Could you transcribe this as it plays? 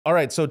All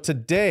right, so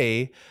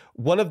today,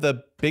 one of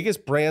the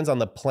biggest brands on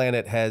the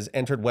planet has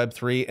entered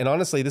Web3. And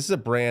honestly, this is a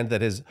brand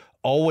that has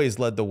always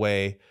led the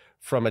way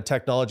from a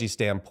technology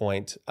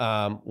standpoint,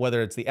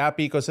 whether it's the app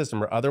ecosystem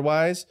or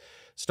otherwise.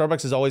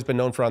 Starbucks has always been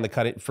known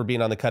for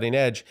being on the cutting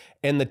edge.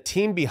 And the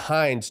team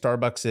behind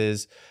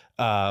Starbucks's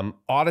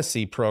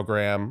Odyssey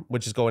program,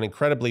 which is going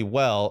incredibly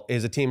well,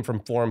 is a team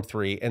from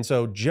Forum3. And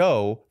so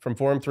Joe from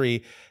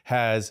Forum3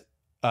 has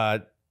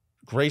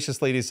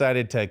graciously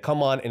decided to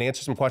come on and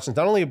answer some questions,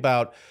 not only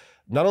about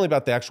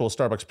the actual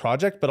Starbucks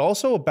project, but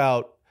also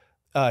about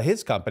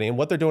his company and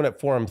what they're doing at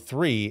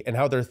Forum3 and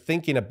how they're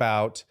thinking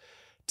about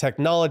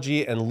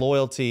technology and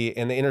loyalty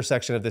and the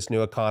intersection of this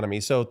new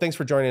economy. So thanks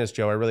for joining us,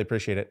 Joe. I really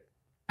appreciate it.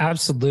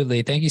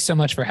 Absolutely. Thank you so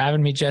much for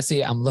having me,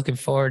 Jesse. I'm looking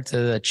forward to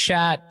the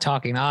chat,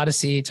 talking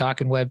Odyssey,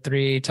 talking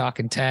Web3,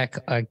 talking tech.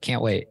 I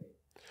can't wait.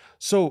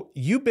 So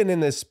you've been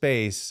in this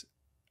space.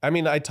 I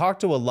mean, I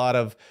talked to a lot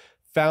of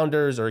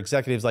founders or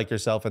executives like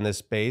yourself in this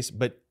space,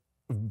 but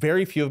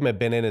very few of them have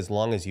been in as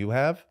long as you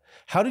have.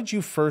 How did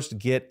you first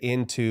get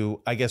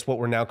into, I guess, what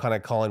we're now kind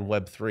of calling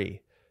Web3?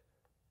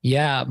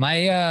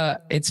 Yeah,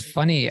 it's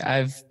funny.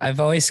 I've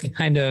always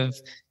kind of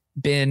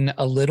been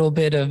a little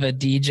bit of a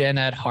degen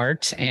at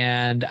heart,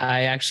 and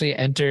I actually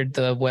entered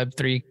the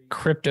Web3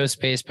 crypto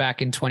space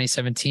back in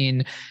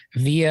 2017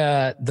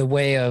 via the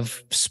way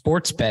of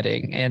sports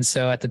betting. And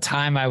so at the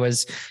time I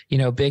was,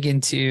 big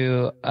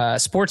into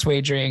sports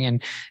wagering,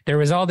 and there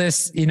was all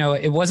this,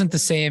 it wasn't the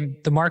same.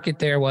 The market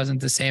there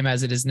wasn't the same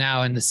as it is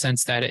now, in the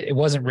sense that it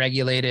wasn't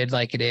regulated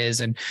like it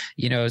is. And,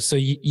 so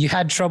you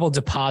had trouble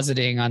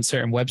depositing on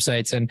certain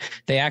websites, and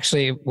they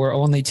actually were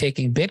only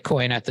taking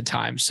Bitcoin at the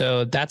time.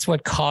 So that's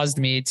what caused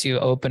me to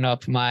open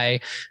up my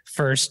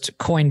first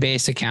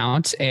Coinbase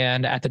account.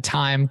 And at the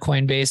time,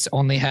 Coinbase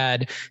only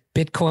had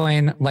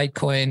Bitcoin,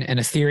 Litecoin, and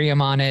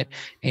Ethereum on it.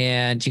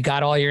 And you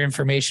got all your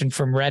information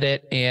from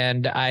Reddit.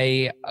 And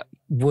I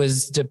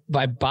was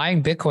by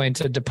buying Bitcoin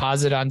to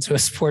deposit onto a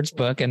sports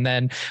book, and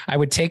then I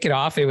would take it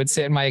off. It would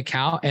sit in my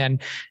account.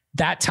 And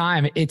that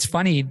time, it's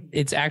funny,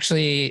 it's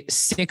actually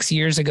 6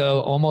 years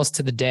ago, almost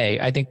to the day.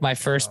 I think my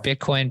first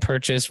Bitcoin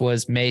purchase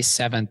was May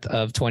 7th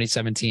of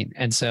 2017.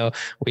 And so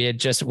we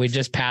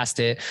just passed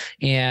it.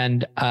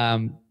 And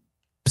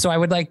so I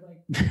would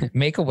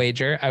make a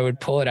wager. I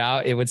would pull it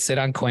out. It would sit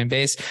on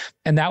Coinbase.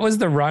 And that was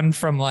the run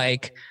from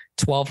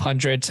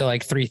 1,200 to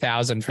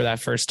 3,000 for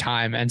that first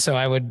time. And so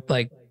I would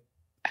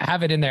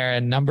have it in there,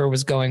 and number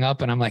was going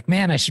up, and I'm like,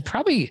 man, I should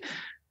probably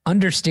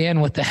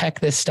understand what the heck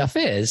this stuff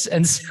is.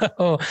 And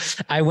so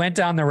I went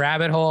down the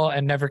rabbit hole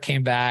and never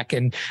came back.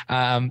 And,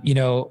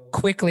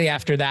 quickly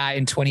after that,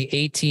 in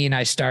 2018,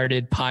 I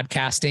started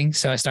podcasting.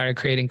 So I started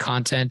creating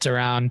content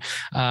around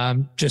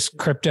just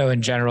crypto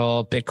in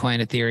general,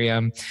 Bitcoin,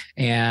 Ethereum,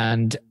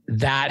 and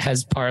that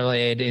has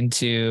parlayed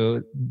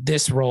into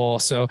this role.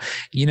 So,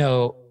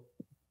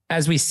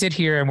 as we sit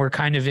here and we're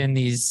kind of in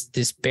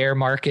this bear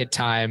market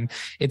time,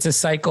 it's a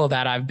cycle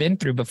that I've been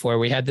through before.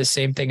 We had the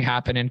same thing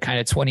happen in kind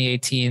of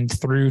 2018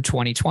 through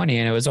 2020,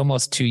 and it was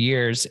almost 2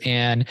 years.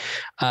 And,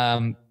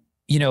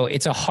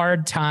 it's a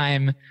hard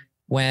time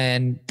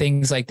when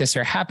things like this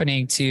are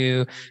happening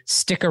to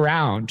stick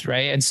around,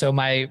 right? And so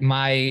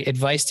my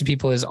advice to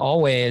people is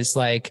always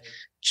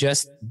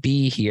just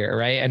be here,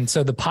 right? And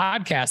so the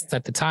podcast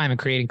at the time and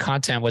creating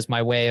content was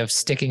my way of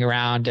sticking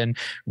around and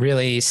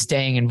really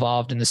staying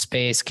involved in the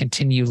space,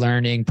 continue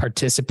learning,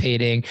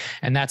 participating.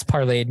 And that's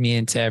parlayed me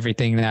into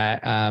everything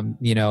that,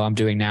 I'm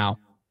doing now.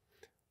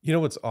 You know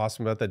what's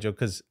awesome about that, Joe?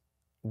 Because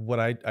what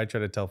I try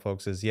to tell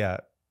folks is,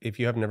 if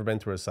you have never been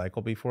through a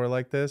cycle before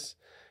like this,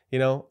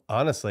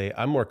 honestly,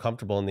 I'm more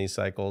comfortable in these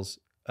cycles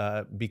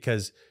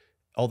because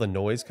all the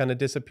noise kind of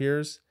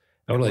disappears.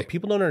 Totally. What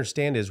people don't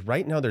understand is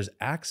right now there's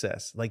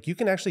access. You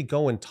can actually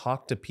go and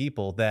talk to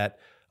people that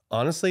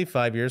honestly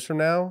 5 years from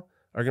now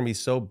are going to be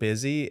so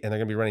busy, and they're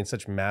going to be running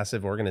such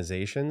massive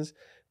organizations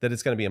that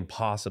it's going to be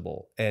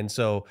impossible. And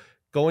so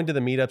going to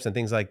the meetups and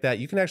things like that,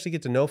 you can actually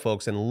get to know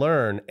folks and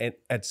learn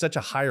at such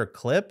a higher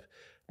clip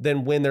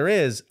than when there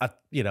is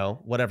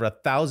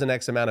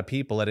 1,000x amount of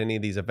people at any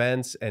of these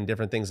events and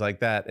different things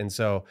like that. And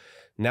so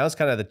now it's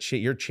kind of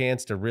your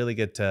chance to really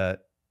get to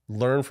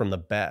learn from the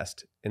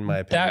best, in my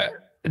opinion.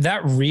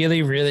 That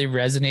really, really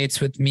resonates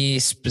with me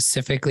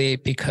specifically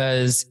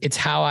because it's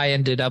how I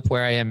ended up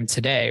where I am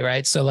today,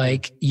 right? So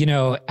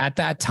at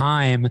that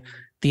time,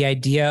 the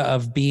idea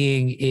of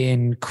being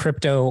in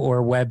crypto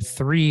or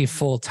Web3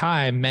 full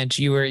time meant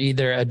you were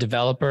either a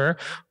developer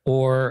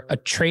or a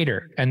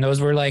trader. And those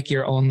were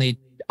your only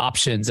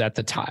options at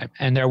the time.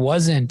 And there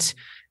wasn't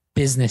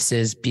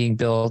businesses being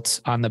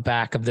built on the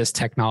back of this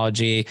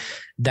technology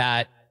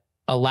that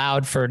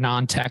allowed for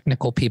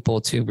non-technical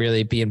people to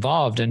really be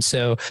involved. And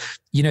so,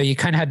 you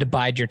kind of had to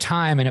bide your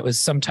time, and it was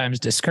sometimes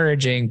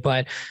discouraging,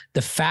 but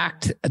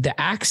the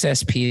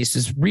access piece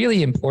is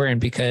really important,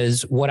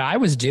 because what I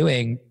was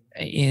doing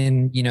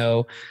in,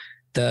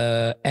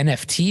 the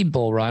NFT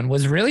bull run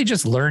was really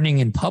just learning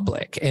in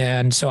public.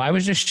 And so I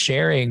was just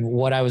sharing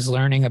what I was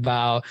learning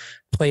about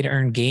play to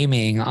earn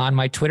gaming on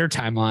my Twitter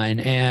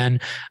timeline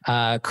and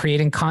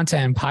creating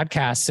content and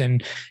podcasts.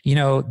 And, you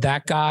know,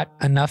 that got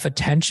enough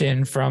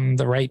attention from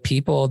the right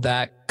people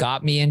that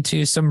got me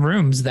into some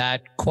rooms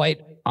that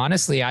quite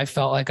honestly, I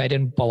felt like I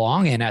didn't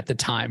belong in at the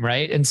time.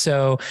 Right. And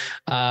so,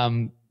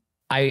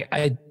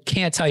 I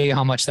can't tell you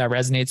how much that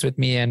resonates with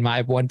me. And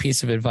my one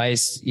piece of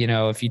advice, you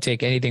know, if you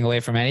take anything away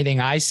from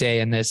anything I say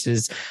in this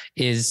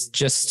is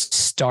just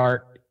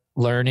start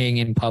learning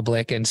in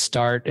public and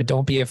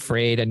don't be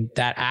afraid. And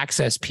that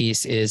access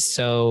piece is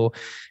so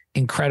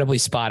incredibly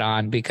spot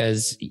on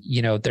because,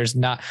 you know,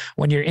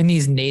 when you're in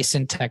these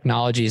nascent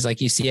technologies,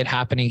 like you see it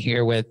happening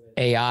here with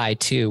AI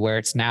too, where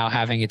it's now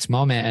having its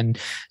moment and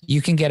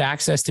you can get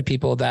access to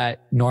people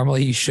that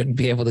normally you shouldn't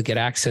be able to get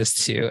access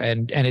to.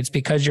 And it's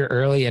because you're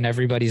early and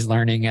everybody's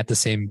learning at the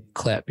same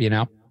clip, you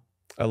know?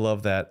 I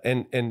love that.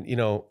 And, you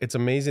know, it's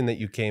amazing that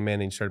you came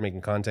in and started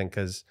making content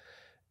because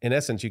in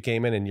essence, you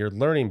came in and you're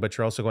learning, but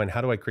you're also going,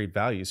 how do I create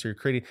value? So you're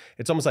creating,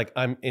 it's almost like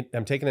I'm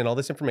taking in all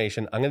this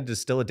information. I'm going to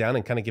distill it down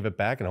and kind of give it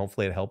back and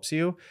hopefully it helps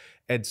you.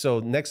 And so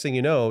next thing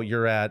you know,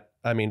 you're at,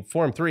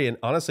 Forum3. And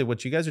honestly,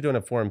 what you guys are doing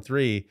at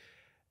Forum3,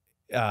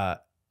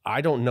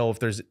 I don't know if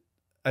there's,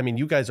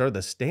 you guys are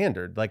the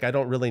standard. Like, I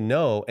don't really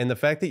know. And the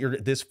fact that you're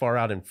this far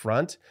out in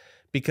front,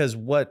 because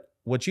what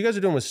you guys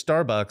are doing with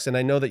Starbucks, and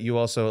I know that you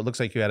also, it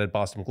looks like you added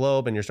Boston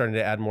Globe and you're starting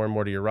to add more and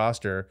more to your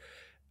roster.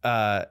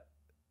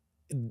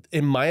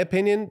 In my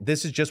opinion,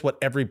 this is just what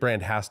every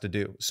brand has to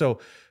do. So,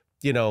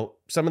 you know,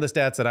 some of the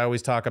stats that I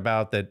always talk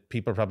about that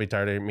people are probably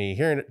tired of me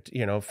hearing,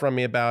 you know, from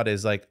me about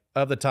is like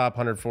of the top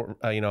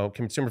 100,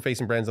 consumer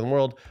facing brands in the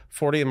world,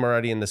 40 of them are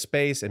already in the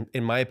space. And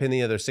in my opinion,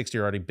 the other 60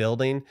 are already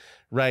building,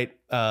 right?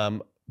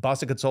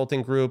 Boston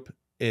Consulting Group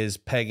is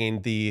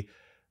pegging the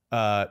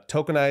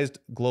tokenized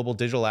global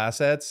digital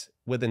assets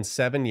within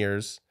 7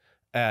 years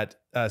at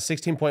a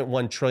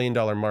 $16.1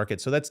 trillion market.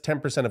 So that's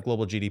 10% of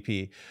global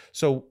GDP.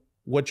 So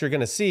what you're going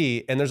to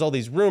see, and there's all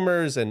these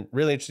rumors and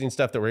really interesting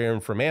stuff that we're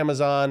hearing from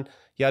Amazon,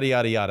 yada,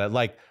 yada, yada.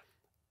 Like,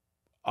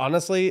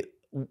 honestly,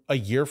 a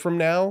year from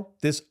now,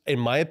 this, in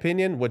my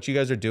opinion, what you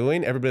guys are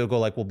doing, everybody will go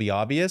like, will be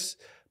obvious,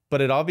 but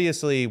it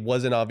obviously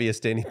wasn't obvious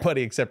to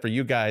anybody except for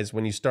you guys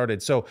when you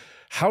started. So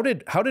how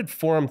did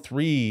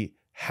Forum3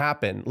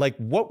 happen? Like,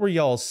 what were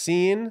y'all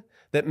seeing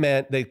that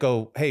meant they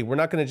go, hey, we're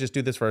not going to just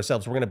do this for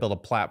ourselves. We're going to build a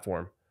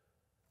platform.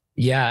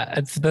 Yeah.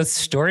 The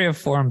story of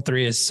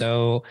Forum3 is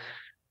so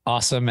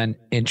awesome and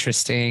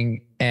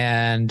interesting.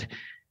 And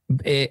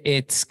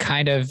it's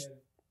kind of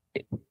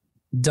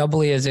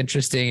doubly as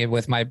interesting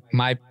with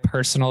my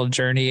personal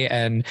journey.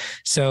 And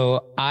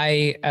so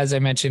I, as I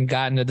mentioned,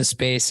 got into the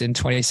space in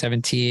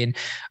 2017,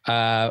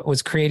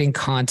 was creating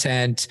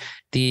content.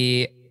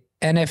 The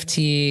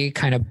NFT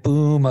kind of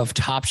boom of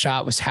Top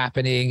Shot was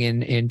happening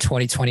in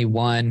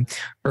 2021,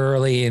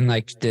 early in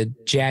like the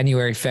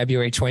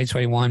February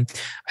 2021.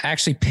 I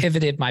actually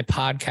pivoted my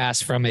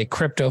podcast from a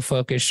crypto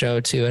focused show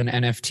to an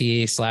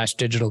NFT /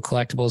 digital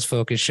collectibles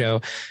focused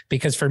show,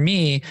 because for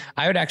me,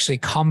 I would actually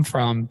come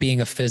from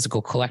being a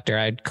physical collector.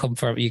 I'd come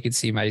from, you can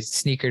see my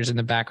sneakers in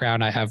the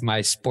background. I have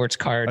my sports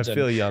cards. I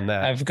feel you on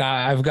that. I've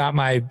got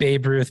my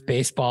Babe Ruth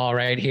basebal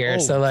right here.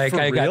 Oh, so like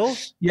real?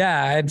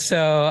 Yeah. And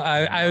so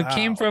I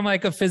came from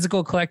like a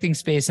physical collecting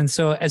space. And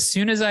so as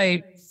soon as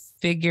I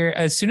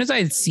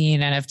had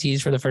seen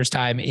NFTs for the first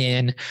time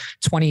in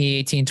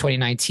 2018,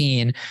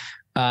 2019,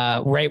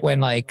 right when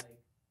like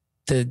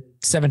the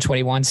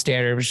 721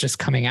 standard was just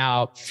coming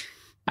out,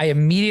 I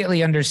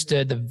immediately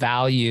understood the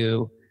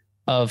value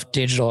of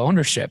digital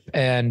ownership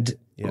and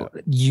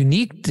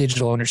unique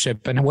digital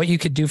ownership and what you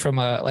could do from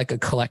a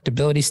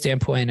collectability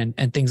standpoint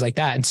and things like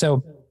that. And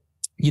so,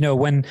 you know,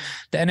 when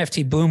the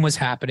NFT boom was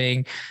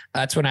happening,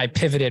 that's when I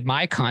pivoted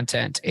my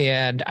content.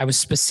 And I was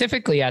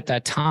specifically at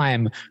that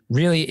time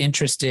really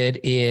interested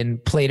in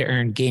play to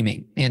earn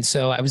gaming. And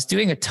so I was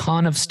doing a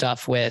ton of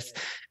stuff with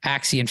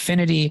Axie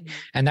Infinity.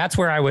 And that's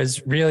where I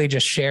was really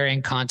just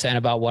sharing content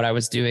about what I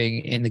was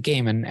doing in the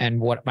game and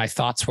what my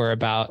thoughts were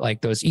about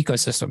like those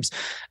ecosystems.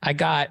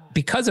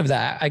 Because of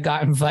that, I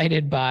got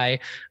invited by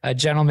a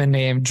gentleman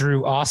named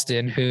Drew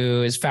Austin,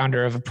 who is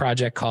founder of a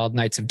project called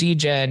Knights of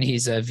Degen.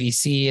 He's a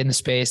VC in the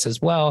space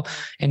as well.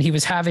 And he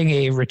was having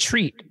a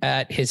retreat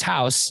at his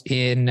house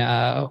in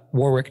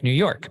Warwick, New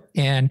York.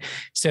 And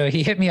so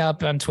he hit me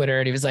up on Twitter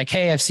and he was like,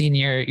 hey, I've seen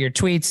your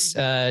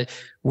tweets.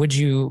 Would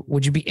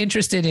you be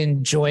interested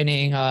in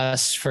joining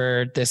us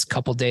for this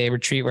couple-day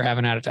retreat we're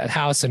having out at that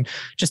house and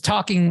just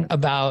talking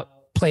about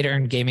play to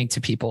earn gaming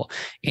to people?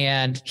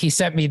 And he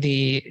sent me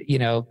the,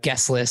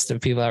 guest list of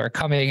people that were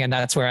coming. And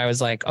that's where I was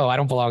like, oh, I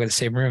don't belong in the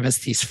same room as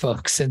these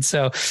folks. And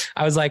so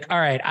I was like, all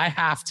right, I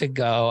have to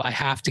go. I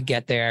have to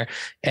get there.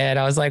 And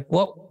I was like,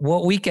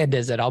 what weekend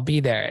is it? I'll be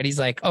there. And he's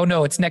like, oh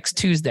no, it's next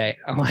Tuesday.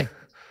 I'm like,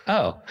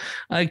 oh,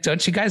 like,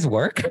 don't you guys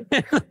work?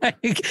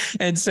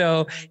 And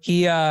so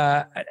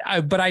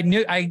but I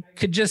knew I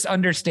could just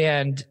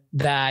understand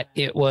that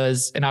it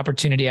was an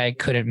opportunity I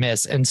couldn't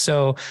miss. And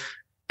so,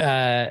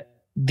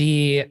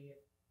 the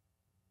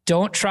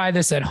don't try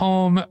this at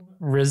home.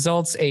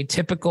 Results, a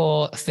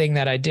typical thing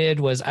that I did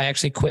was I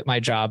actually quit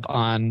my job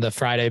on the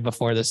Friday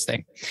before this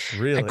thing.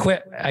 Really?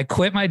 I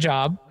quit my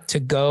job to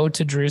go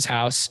to Drew's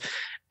house.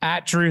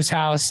 At Drew's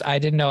house, I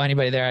didn't know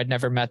anybody there. I'd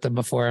never met them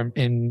before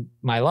in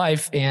my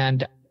life.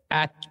 And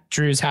at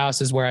Drew's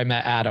house is where I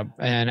met Adam.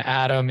 And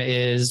Adam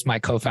is my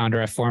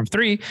co-founder at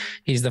Forum3.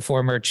 He's the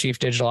former chief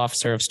digital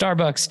officer of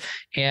Starbucks.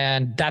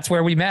 And that's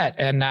where we met.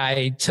 And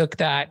I took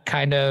that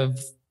kind of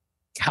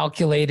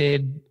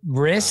calculated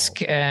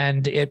risk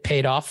and it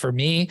paid off for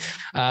me.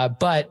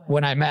 But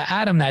when I met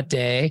Adam that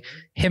day,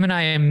 him and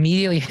I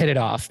immediately hit it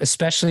off,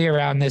 especially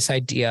around this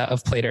idea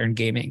of play to earn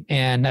gaming.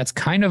 And that's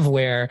kind of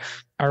where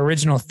our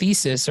original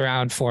thesis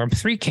around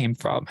Forum3 came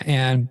from.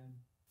 And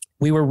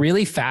we were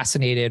really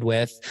fascinated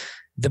with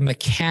the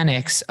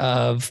mechanics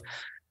of,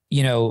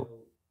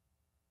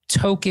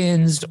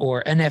 tokens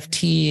or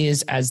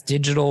NFTs as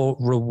digital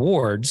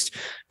rewards,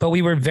 but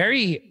we were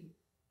very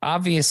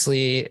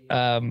obviously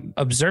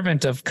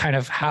observant of kind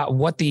of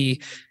what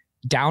the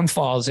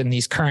downfalls in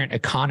these current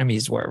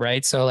economies were,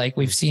 right? So like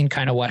we've seen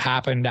kind of what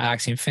happened to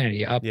Axie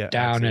Infinity, up,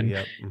 down,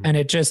 and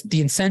it just,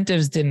 the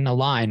incentives didn't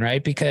align,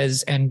 right?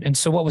 Because, and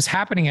so what was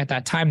happening at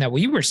that time that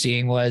we were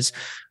seeing was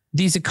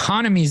these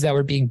economies that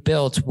were being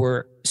built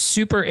were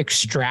super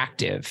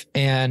extractive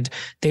and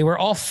they were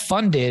all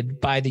funded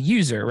by the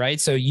user,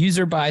 right? So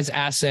user buys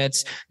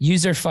assets,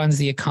 user funds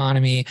the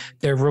economy,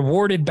 they're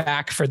rewarded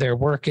back for their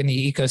work in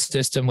the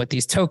ecosystem with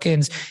these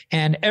tokens,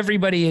 and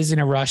everybody is in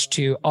a rush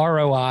to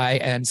ROI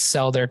and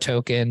sell their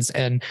tokens.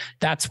 And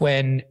that's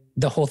when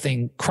the whole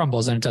thing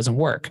crumbles and it doesn't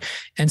work.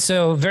 And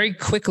so very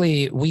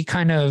quickly, we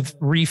kind of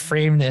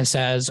reframe this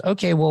as,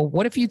 okay, well,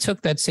 what if you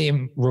took that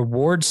same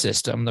reward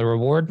system, the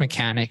reward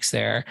mechanics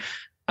there,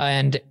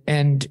 and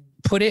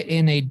put it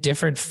in a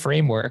different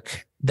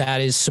framework that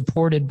is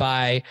supported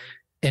by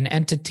an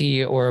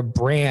entity or a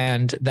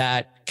brand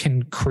that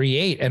can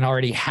create and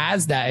already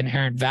has that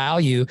inherent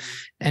value,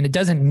 and it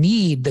doesn't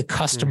need the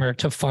customer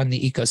to fund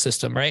the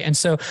ecosystem, right? And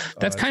so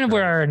that's kind of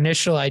where our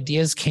initial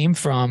ideas came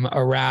from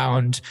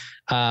around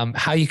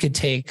how you could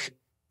take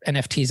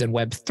NFTs and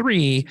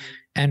Web3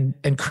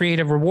 and create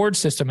a reward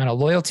system and a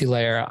loyalty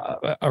layer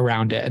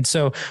around it. And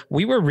so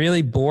we were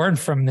really born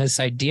from this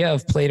idea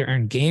of play to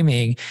earn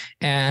gaming,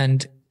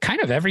 and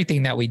kind of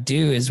everything that we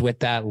do is with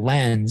that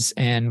lens.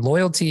 And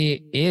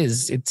loyalty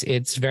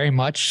it's very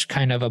much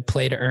kind of a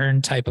play to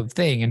earn type of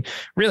thing. And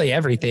really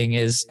everything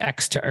is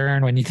X to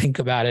earn when you think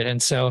about it.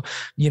 And so,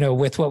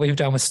 with what we've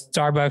done with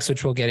Starbucks,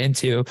 which we'll get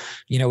into,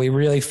 we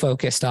really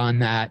focused on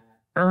that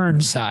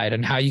earn side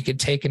and how you could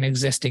take an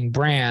existing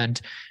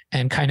brand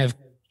and kind of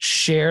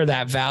share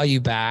that value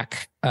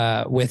back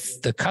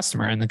with the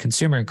customer and the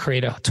consumer and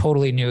create a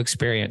totally new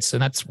experience.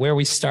 And that's where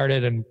we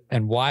started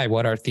and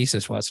what our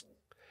thesis was.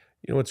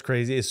 You know what's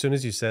crazy? As soon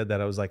as you said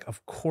that, I was like,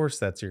 of course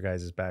that's your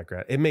guys'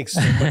 background. It makes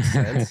so much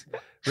sense,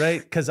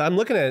 right? Because I'm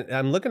looking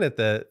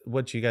at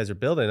what you guys are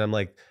building. I'm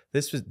like,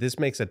 this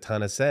makes a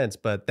ton of sense.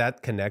 But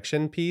that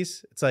connection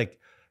piece, it's like,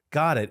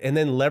 got it. And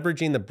then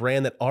leveraging the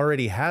brand that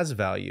already has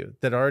value,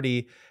 that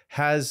already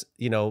has,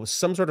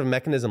 some sort of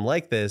mechanism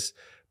like this.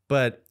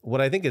 But what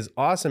I think is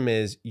awesome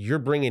is you're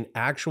bringing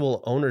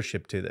actual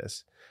ownership to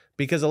this.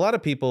 Because a lot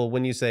of people,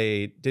 when you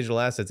say digital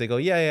assets, they go,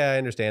 yeah, I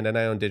understand. And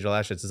I own digital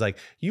assets. It's like,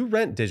 you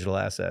rent digital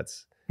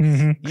assets.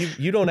 Mm-hmm.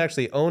 You don't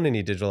actually own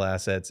any digital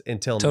assets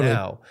until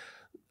now.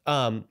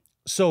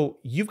 So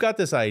you've got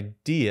this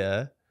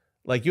idea,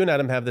 like you and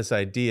Adam have this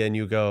idea and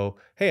you go,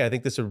 hey, I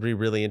think this would be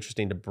really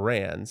interesting to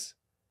brands.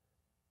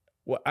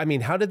 Well, I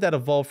mean, how did that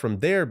evolve from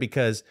there?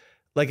 Because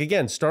like,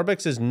 again,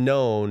 Starbucks is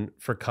known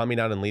for coming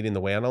out and leading the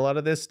way on a lot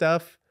of this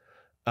stuff.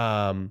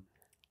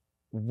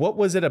 What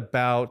was it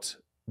about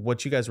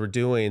what you guys were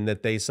doing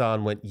that they saw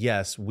and went,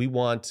 yes, we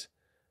want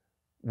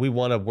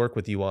to work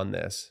with you on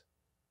this?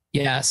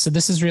 Yeah. So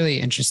this is really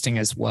interesting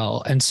as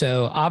well. And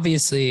so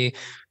obviously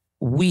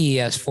we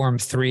as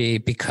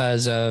Forum3,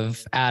 because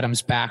of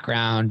Adam's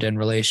background and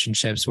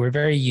relationships, we're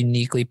very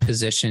uniquely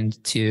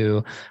positioned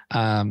to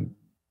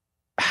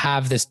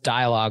have this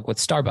dialogue with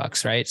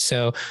Starbucks, right?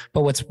 So,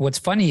 but what's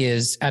funny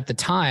is at the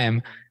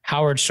time,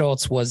 Howard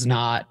Schultz was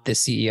not the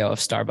CEO of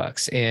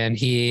Starbucks,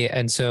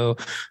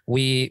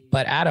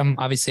 but Adam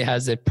obviously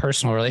has a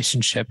personal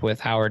relationship with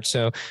Howard.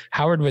 So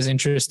Howard was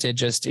interested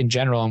just in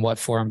general in what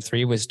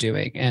Forum3 was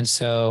doing. And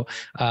so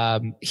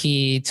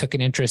he took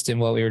an interest in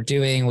what we were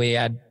doing. We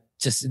had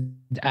just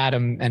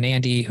Adam and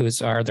Andy, who's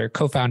their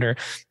co-founder,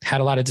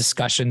 had a lot of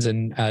discussions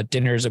and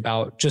dinners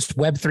about just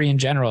Web3 in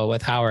general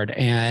with Howard.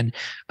 And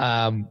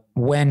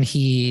when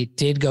he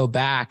did go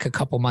back a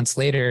couple months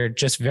later,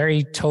 just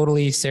very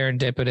totally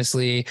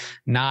serendipitously,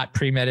 not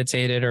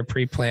premeditated or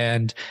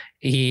pre-planned,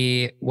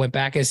 he went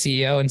back as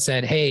CEO and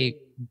said, hey,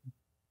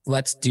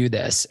 let's do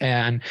this.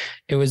 And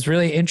it was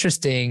really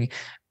interesting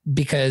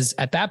because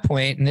at that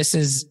point, and this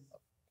is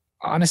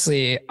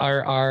honestly,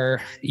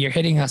 you're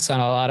hitting us on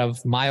a lot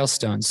of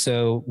milestones.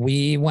 So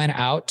we went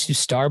out to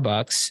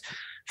Starbucks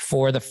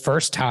for the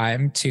first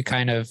time to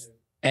kind of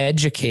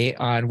educate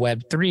on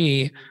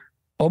Web3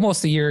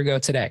 almost a year ago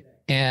today.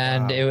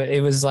 And Wow.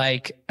 it was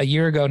like a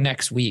year ago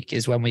next week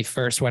is when we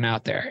first went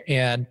out there.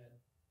 And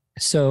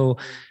so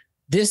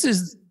this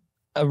is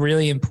a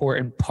really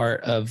important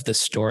part of the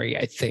story,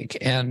 I think.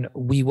 And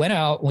we went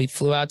out, we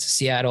flew out to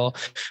Seattle,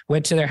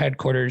 went to their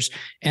headquarters,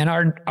 and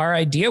our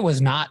idea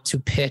was not to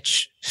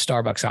pitch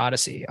Starbucks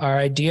Odyssey. Our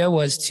idea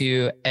was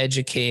to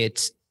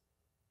educate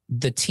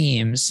the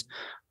teams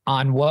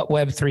on what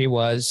Web3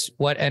 was,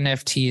 what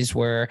NFTs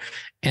were,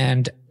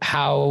 and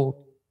how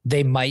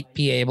they might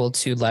be able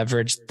to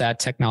leverage that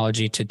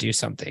technology to do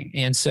something.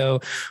 And so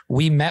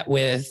we met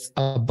with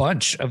a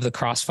bunch of the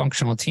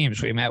cross-functional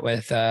teams. We met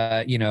with,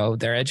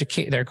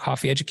 their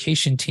coffee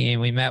education team.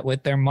 We met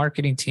with their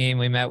marketing team.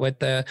 We met with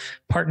the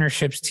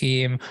partnerships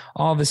team,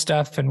 all the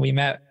stuff. And we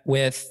met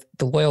with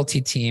the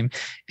loyalty team,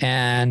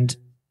 and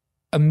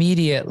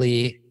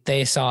immediately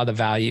they saw the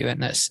value in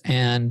this.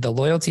 And the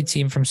loyalty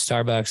team from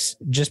Starbucks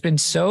just been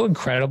so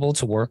incredible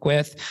to work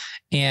with.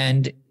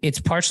 And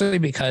it's partially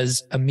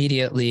because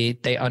immediately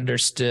they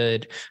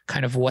understood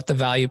kind of what the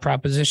value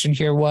proposition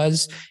here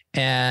was.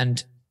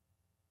 And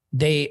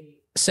they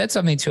said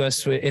something to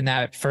us in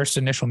that first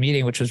initial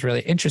meeting, which was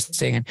really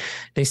interesting. And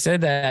they said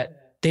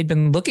that they'd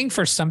been looking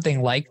for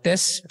something like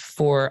this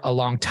for a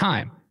long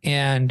time.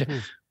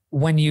 And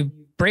when you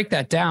break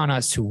that down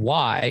as to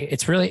why,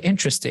 it's really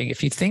interesting.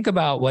 If you think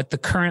about what the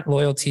current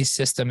loyalty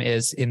system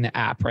is in the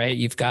app, right?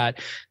 You've got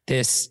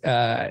this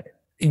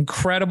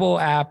incredible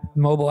app,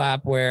 mobile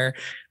app, where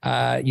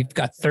you've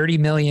got 30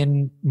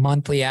 million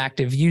monthly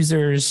active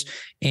users,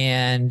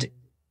 and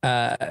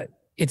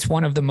it's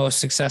one of the most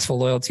successful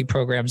loyalty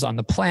programs on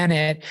the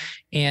planet.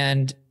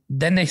 And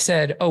then they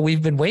said, oh,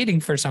 we've been waiting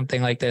for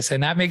something like this.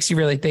 And that makes you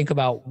really think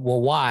about, well,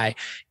 why?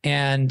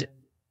 And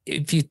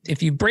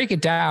if you break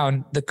it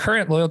down, the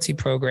current loyalty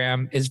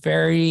program is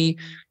very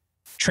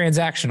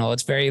transactional.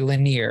 It's very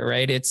linear,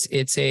 right?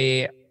 It's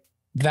a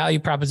value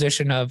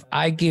proposition of,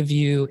 I give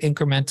you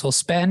incremental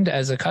spend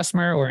as a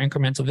customer or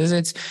incremental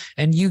visits,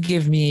 and you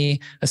give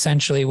me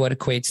essentially what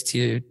equates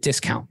to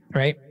discount,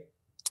 right?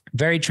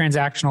 Very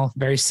transactional,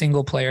 very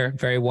single player,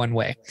 very one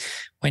way.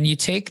 When you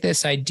take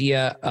this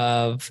idea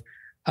of,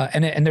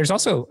 and there's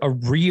also a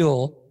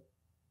real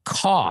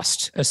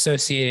cost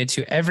associated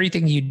to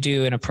everything you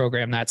do in a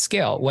program that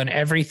scale, when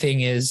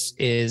everything is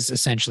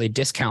essentially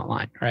discount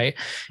line, right?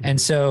 And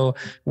so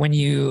when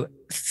you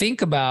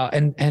think about,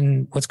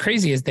 and what's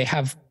crazy is they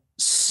have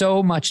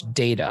so much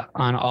data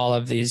on all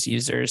of these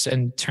users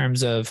in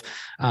terms of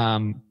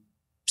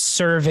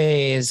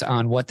surveys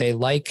on what they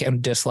like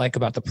and dislike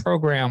about the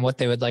program, what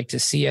they would like to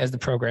see as the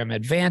program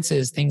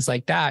advances, things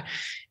like that.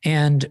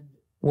 And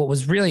what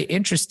was really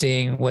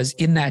interesting was,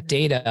 in that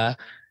data,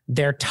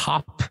 their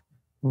top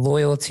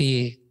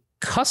loyalty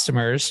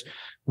customers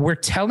were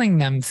telling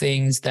them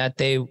things that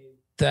they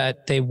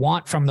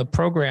want from the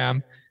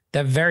program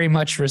that very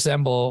much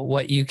resemble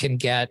what you can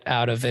get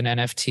out of an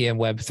NFT and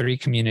Web3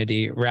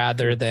 community,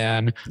 rather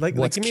than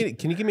can you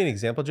give me an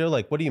example, Joe?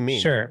 Like, what do you mean?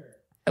 Sure.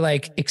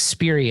 Like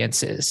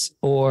experiences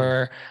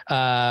or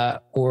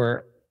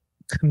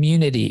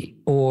community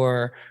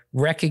or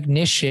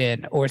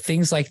recognition or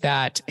things like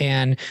that,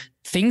 and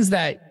things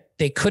that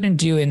they couldn't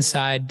do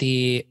inside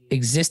the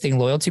existing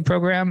loyalty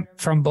program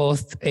from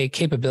both a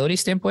capability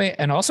standpoint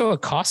and also a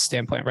cost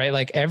standpoint, right?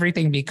 Like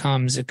everything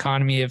becomes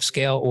economy of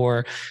scale,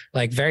 or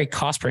like very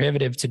cost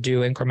prohibitive to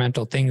do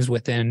incremental things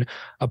within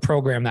a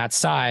program that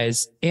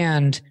size.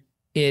 And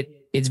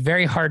it's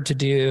very hard to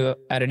do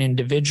at an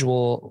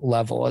individual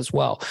level as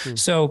well.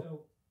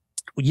 So,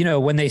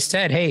 when they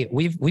said, hey,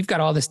 we've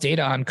got all this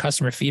data on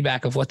customer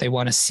feedback of what they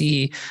want to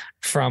see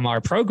from our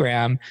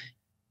program,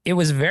 it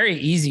was very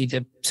easy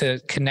to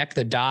connect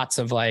the dots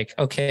of like,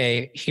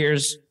 okay,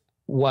 here's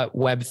what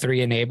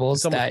Web3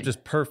 enables. It's almost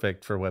just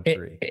perfect for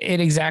Web3. It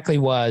exactly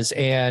was.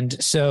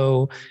 And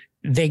so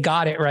they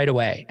got it right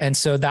away. And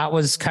so that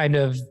was kind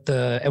of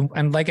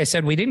and like I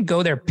said, we didn't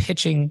go there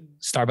pitching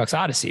Starbucks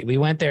Odyssey. We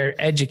went there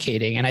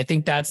educating. And I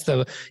think that's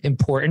the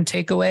important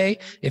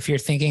takeaway. If you're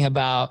thinking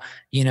about,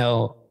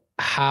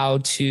 how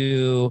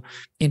to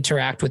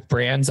interact with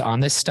brands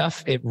on this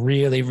stuff, it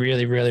really,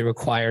 really, really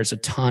requires a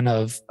ton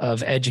of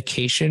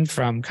education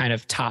from kind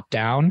of top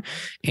down.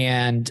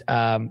 And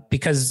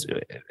because,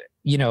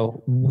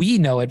 we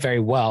know it very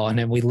well, and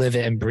then we live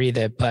it and breathe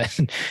it, but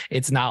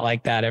it's not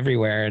like that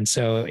everywhere. And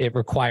so it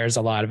requires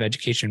a lot of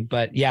education.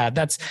 But yeah,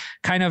 that's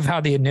kind of how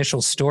the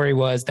initial story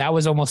was. That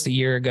was almost a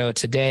year ago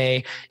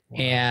today. Wow.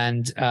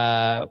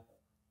 And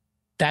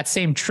that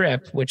same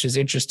trip, which is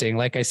interesting,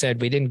 like I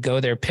said, we didn't go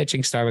there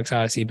pitching Starbucks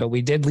Odyssey, but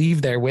we did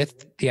leave there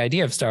with the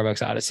idea of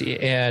Starbucks Odyssey.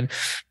 And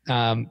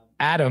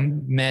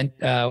Adam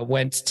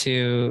went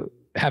to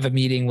have a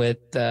meeting with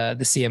the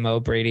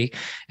CMO, Brady,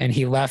 and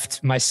he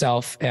left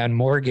myself and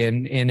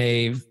Morgan in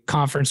a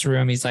conference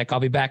room. He's like, I'll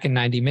be back in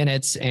 90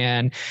 minutes.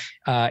 And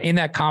in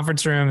that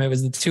conference room, it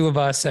was the two of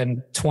us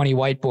and 20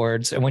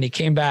 whiteboards. And when he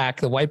came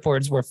back, the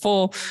whiteboards were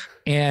full,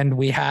 and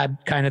we had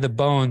kind of the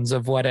bones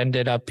of what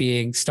ended up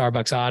being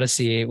Starbucks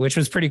Odyssey, which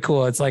was pretty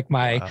cool. It's like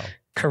my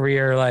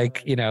career,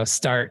 like,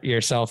 start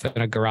yourself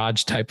in a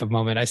garage type of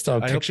moment. I still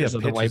have pictures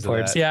of the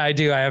whiteboards. Yeah, I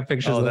do. I have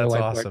pictures of the whiteboard. Oh,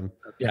 that's awesome.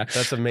 Yeah.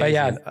 That's amazing. But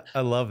yeah,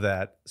 I love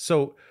that.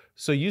 So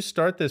you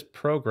start this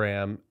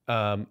program.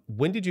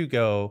 When did you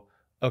go,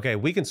 okay,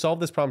 we can solve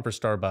this problem for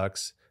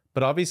Starbucks,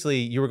 but obviously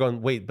you were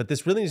going, wait, but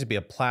this really needs to be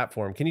a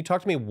platform. Can you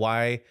talk to me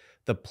why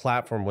the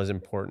platform was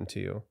important to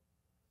you?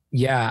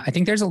 Yeah, I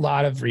think there's a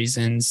lot of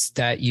reasons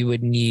that you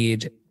would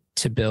need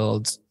to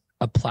build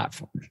a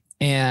platform.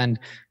 And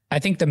I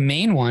think the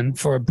main one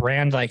for a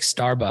brand like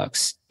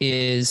Starbucks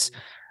is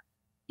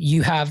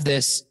you have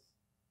this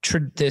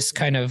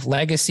kind of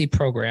legacy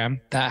program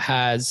that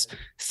has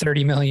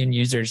 30 million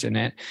users in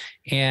it,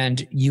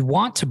 and you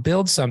want to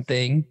build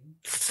something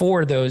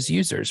for those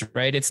users,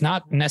 right? It's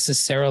not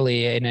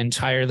necessarily an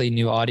entirely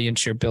new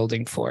audience you're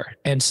building for.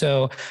 And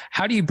so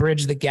how do you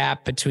bridge the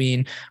gap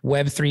between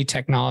Web3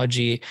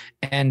 technology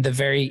and the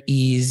very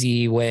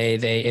easy way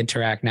they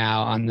interact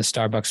now on the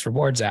Starbucks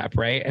Rewards app,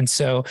 right? And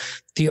so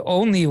the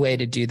only way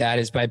to do that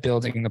is by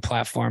building the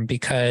platform,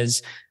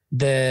 because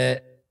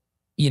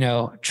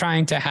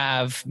trying to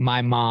have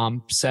my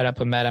mom set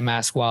up a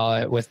MetaMask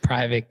wallet with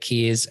private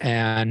keys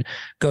and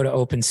go to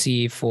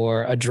OpenSea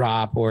for a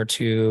drop or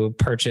to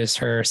purchase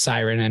her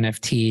Siren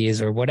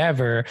NFTs or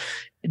whatever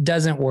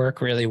doesn't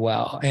work really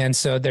well. And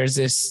so there's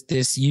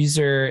this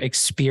user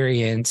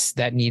experience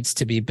that needs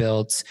to be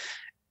built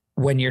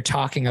when you're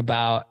talking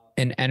about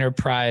an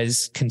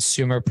enterprise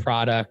consumer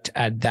product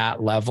at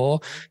that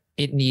level.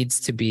 It needs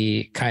to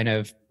be kind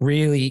of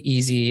really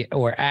easy,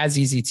 or as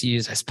easy to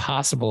use as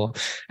possible.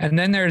 And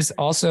then there's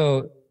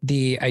also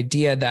the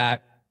idea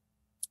that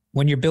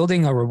when you're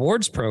building a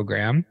rewards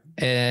program,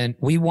 and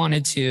we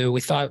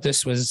thought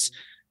this was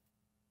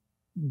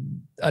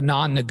a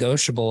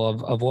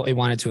non-negotiable of what we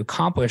wanted to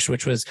accomplish,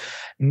 which was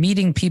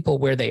meeting people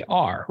where they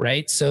are,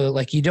 right? So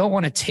like, you don't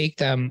want to take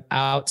them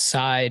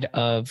outside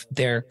of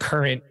their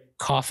current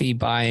coffee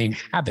buying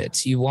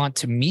habits. You want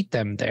to meet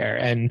them there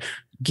and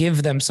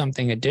give them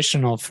something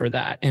additional for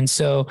that. And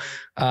so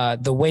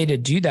the way to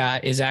do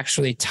that is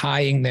actually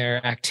tying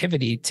their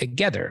activity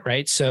together,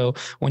 right? So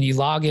when you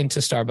log into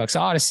Starbucks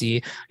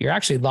Odyssey, you're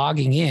actually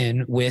logging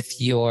in with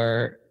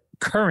your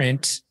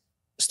current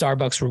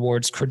Starbucks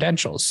Rewards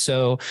credentials.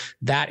 So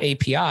that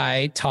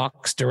API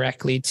talks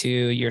directly to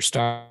your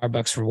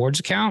Starbucks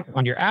Rewards account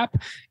on your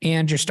app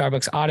and your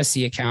Starbucks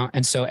Odyssey account.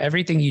 And so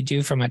everything you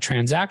do from a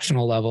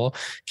transactional level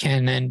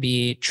can then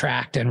be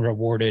tracked and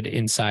rewarded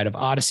inside of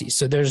Odyssey.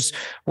 So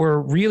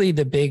were really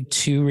the big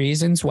two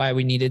reasons why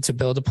we needed to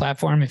build a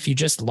platform. If you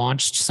just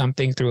launched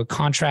something through a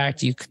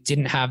contract, you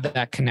didn't have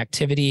that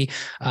connectivity,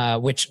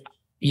 which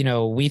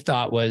we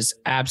thought was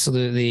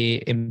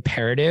absolutely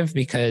imperative,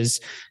 because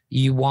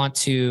you want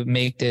to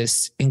make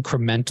this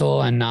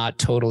incremental and not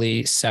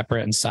totally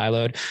separate and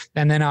siloed.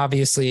 And then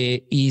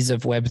obviously ease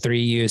of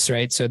Web3 use,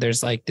 right? So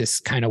there's like this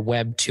kind of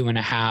Web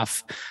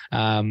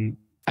 2.5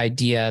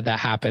 idea that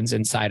happens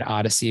inside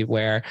Odyssey,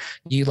 where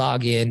you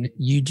log in,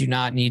 you do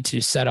not need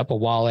to set up a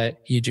wallet.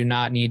 You do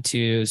not need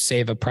to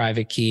save a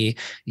private key.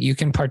 You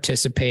can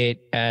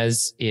participate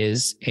as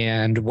is.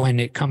 And when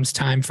it comes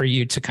time for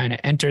you to kind of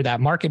enter that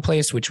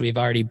marketplace, which we've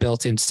already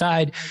built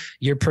inside,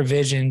 you're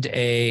provisioned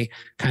a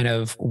kind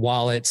of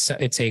wallet. So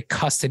it's a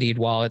custodied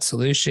wallet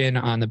solution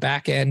on the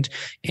back end.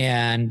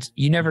 And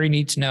you never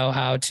need to know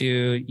how to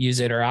use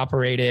it or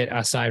operate it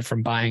aside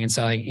from buying and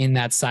selling in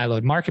that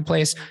siloed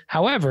marketplace.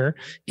 However,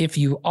 if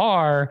you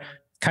are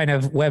kind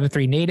of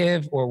Web3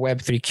 native or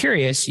Web3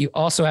 curious, you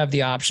also have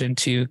the option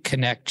to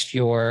connect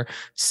your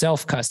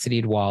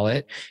self-custodied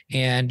wallet,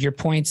 and your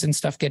points and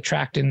stuff get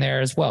tracked in there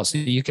as well. So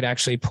you could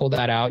actually pull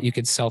that out. You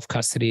could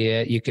self-custody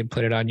it. You could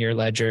put it on your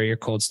Ledger, your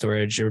cold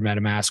storage, your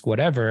MetaMask,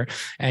 whatever,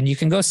 and you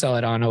can go sell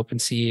it on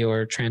OpenSea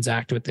or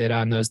transact with it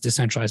on those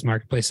decentralized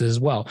marketplaces as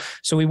well.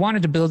 So we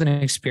wanted to build an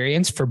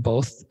experience for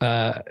both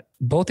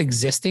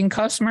existing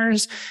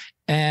customers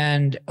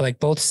and like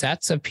both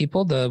sets of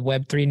people, the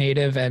Web3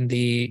 native and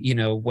the,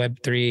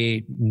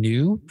 Web3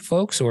 new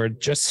folks, or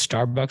just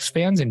Starbucks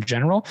fans in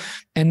general.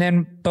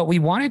 But we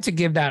wanted to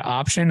give that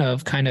option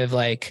of kind of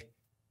like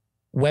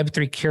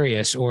Web3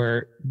 curious,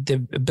 or the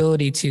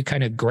ability to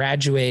kind of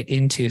graduate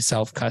into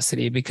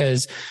self-custody,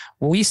 because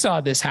we saw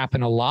this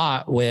happen a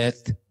lot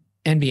with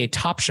NBA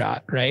Top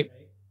Shot, right?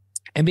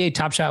 NBA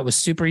Top Shot was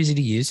super easy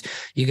to use.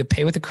 You could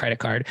pay with a credit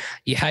card.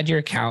 You had your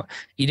account.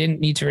 You didn't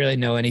need to really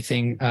know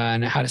anything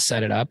on how to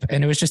set it up.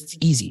 And it was just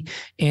easy.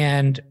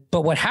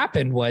 But what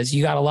happened was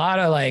you got a lot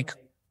of like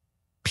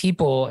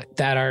people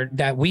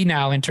that we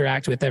now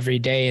interact with every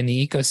day in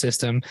the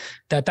ecosystem,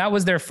 that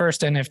was their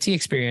first NFT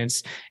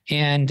experience.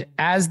 And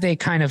as they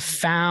kind of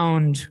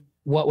found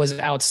what was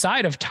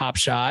outside of Top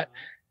Shot,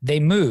 they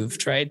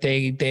moved, right?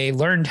 They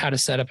learned how to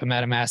set up a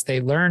MetaMask.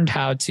 They learned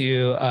how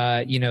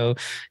to,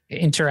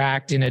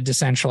 interact in a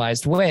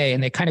decentralized way.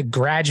 And they kind of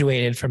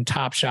graduated from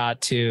Top Shot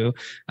to,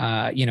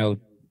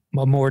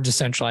 a more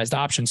decentralized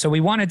option. So we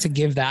wanted to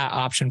give that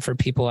option for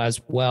people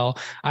as well.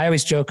 I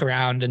always joke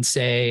around and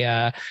say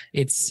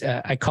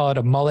I call it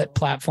a mullet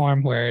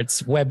platform, where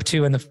it's Web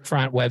 2 in the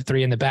front, Web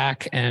 3 in the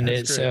back.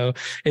 And so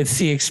it's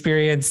the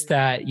experience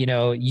that, you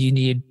know, you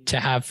need to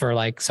have for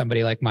like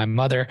somebody like my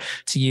mother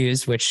to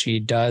use, which she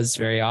does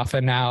very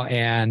often now.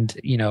 And,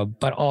 you know,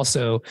 but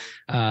also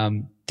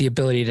the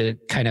ability to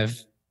kind of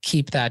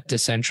keep that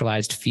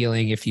decentralized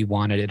feeling if you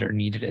wanted it or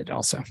needed it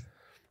also.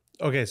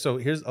 Okay, so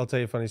I'll tell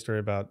you a funny story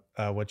about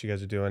what you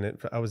guys are doing.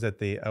 I was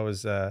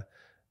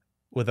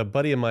with a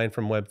buddy of mine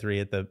from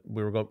Web3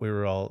 we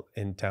were all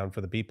in town for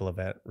the People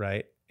event,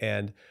 right?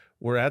 And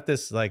we're at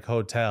this like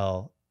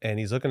hotel, and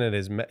he's looking at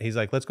he's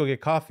like, let's go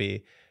get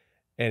coffee.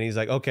 And he's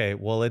like, okay,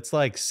 well, it's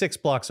like 6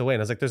 blocks away.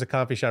 And I was like, there's a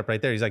coffee shop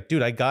right there. He's like,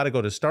 dude, I got to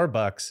go to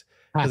Starbucks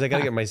because I got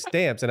to get my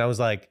stamps. And I was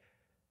like,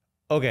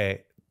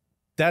 okay,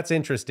 that's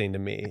interesting to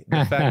me.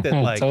 The fact that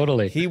like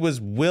totally. He was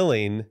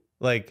willing,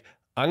 like,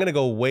 I'm going to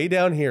go way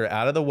down here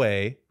out of the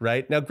way,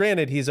 right? Now,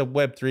 granted, he's a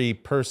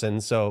Web3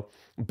 person. So,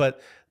 but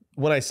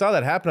when I saw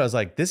that happen, I was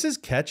like, this is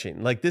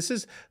catching. Like, this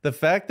is the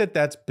fact that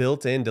that's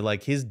built into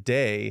like his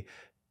day,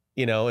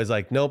 you know, is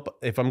like, nope,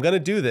 if I'm going to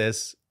do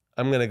this,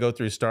 I'm going to go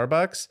through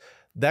Starbucks.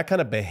 That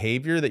kind of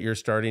behavior that you're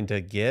starting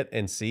to get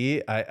and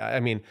see, I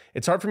mean,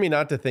 it's hard for me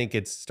not to think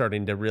it's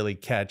starting to really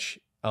catch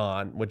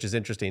on, which is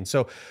interesting.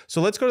 So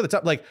let's go to the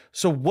top. Like,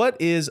 so what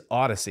is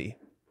Odyssey?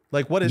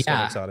 Like, what is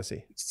Starbucks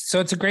Odyssey? So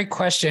it's a great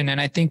question. And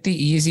I think the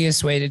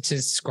easiest way to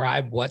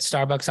describe what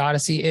Starbucks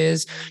Odyssey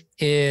is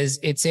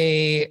it's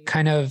a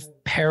kind of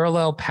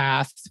parallel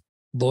path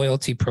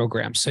loyalty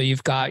program. So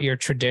you've got your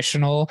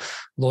traditional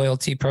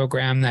loyalty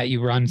program that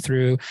you run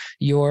through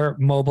your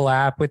mobile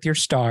app with your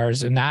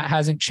stars, and that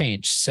hasn't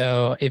changed.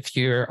 So if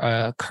you're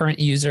a current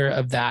user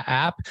of that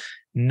app,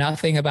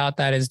 nothing about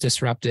that is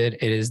disrupted.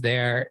 It is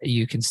there.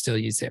 You can still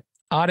use it.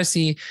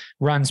 Odyssey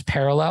runs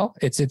parallel.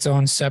 It's its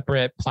own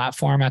separate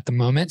platform at the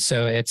moment.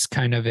 So it's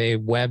kind of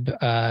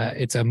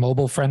it's a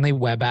mobile friendly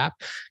web app.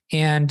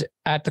 And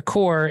at the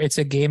core, it's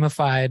a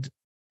gamified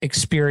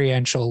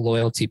experiential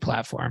loyalty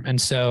platform. And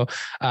so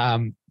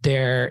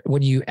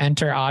when you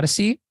enter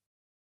Odyssey,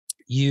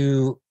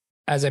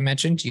 as I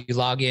mentioned, you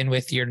log in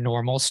with your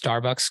normal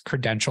Starbucks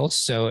credentials.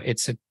 So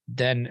it's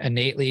then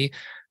innately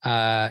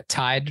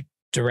tied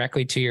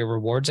directly to your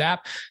rewards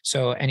app.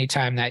 So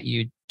anytime that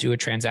you do a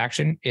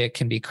transaction, it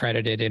can be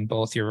credited in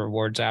both your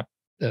rewards app,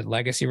 the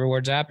legacy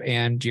rewards app,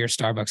 and your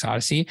Starbucks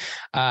Odyssey.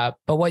 But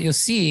what you'll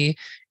see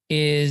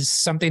is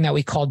something that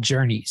we call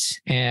journeys.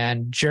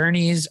 And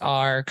journeys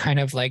are kind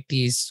of like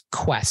these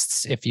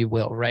quests, if you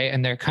will, right?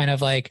 And they're kind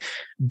of like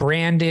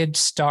branded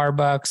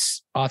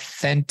Starbucks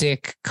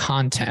authentic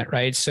content,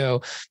 right?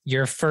 So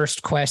your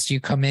first quest, you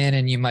come in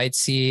and you might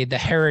see the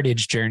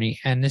heritage journey.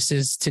 And this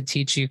is to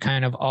teach you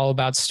kind of all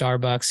about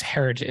Starbucks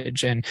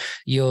heritage. And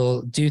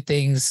you'll do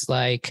things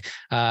like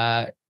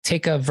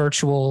take a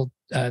virtual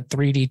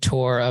 3D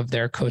tour of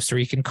their Costa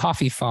Rican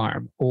coffee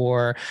farm,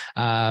 or,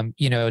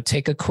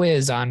 take a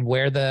quiz on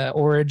where the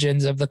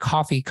origins of the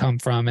coffee come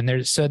from. And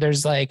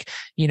there's like,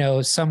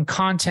 some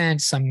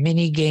content, some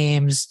mini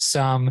games,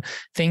 some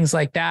things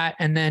like that.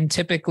 And then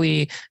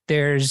typically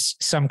there's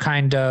some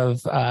kind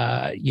of,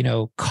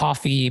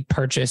 coffee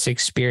purchase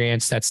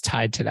experience that's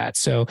tied to that.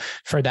 So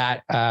for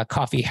that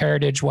coffee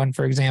heritage one,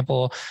 for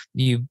example,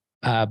 you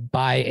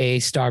buy a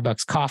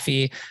Starbucks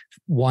coffee,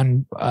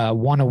 one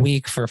a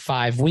week for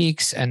 5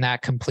 weeks, and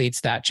that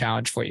completes that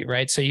challenge for you,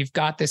 right? So you've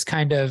got this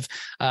kind of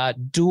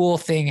dual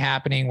thing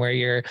happening where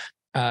you're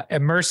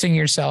immersing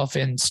yourself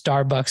in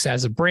Starbucks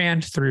as a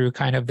brand through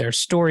kind of their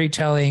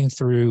storytelling,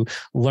 through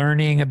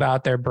learning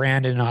about their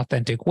brand in an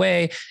authentic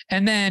way.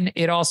 And then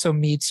it also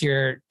meets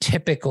your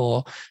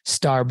typical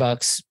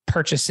Starbucks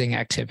purchasing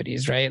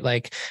activities, right?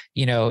 Like,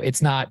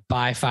 it's not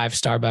buy 5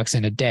 Starbucks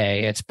in a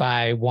day. It's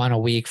buy 1 a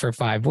week for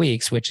 5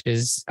 weeks, which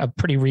is a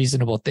pretty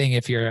reasonable thing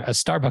if you're a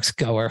Starbucks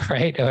goer,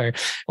 right?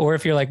 Or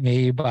if you're like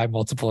me, you buy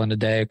multiple in a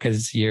day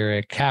because you're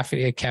a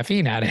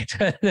caffeine addict.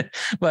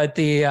 But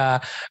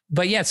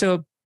yeah,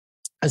 so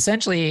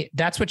essentially,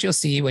 that's what you'll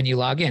see when you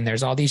log in.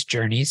 There's all these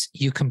journeys.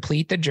 You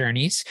complete the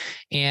journeys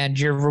and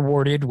you're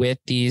rewarded with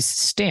these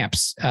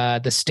stamps.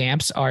 The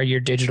stamps are your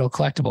digital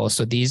collectibles.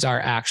 So these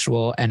are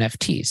actual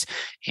NFTs.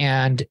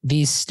 And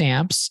these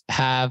stamps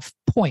have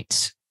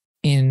points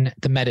in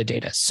the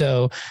metadata.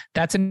 So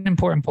that's an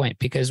important point,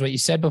 because what you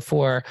said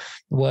before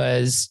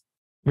was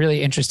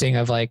really interesting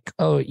of like,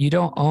 oh, you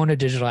don't own a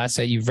digital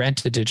asset, you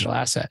rent a digital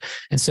asset.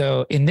 And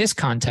so in this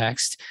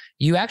context,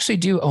 you actually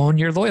do own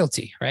your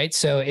loyalty, right?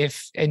 So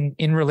if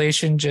in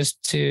relation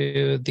just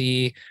to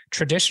the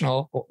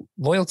traditional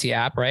loyalty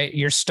app, right,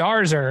 your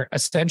stars are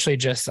essentially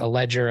just a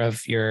ledger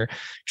of your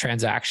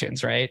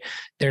transactions, right?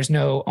 There's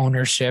no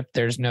ownership,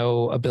 there's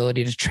no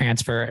ability to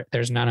transfer,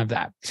 there's none of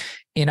that.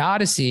 In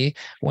Odyssey,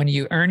 when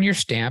you earn your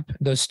stamp,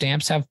 those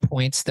stamps have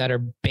points that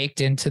are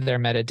baked into their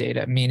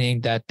metadata, meaning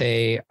that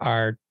they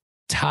are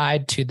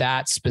tied to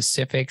that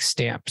specific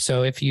stamp.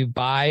 So if you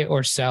buy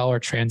or sell or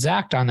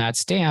transact on that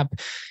stamp,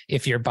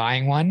 if you're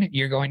buying one,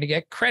 you're going to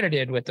get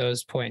credited with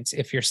those points.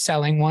 If you're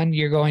selling one,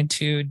 you're going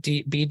to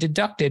be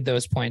deducted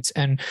those points.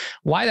 And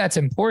why that's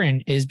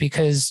important is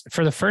because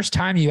for the first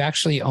time, you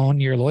actually own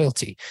your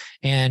loyalty,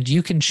 and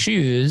you can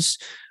choose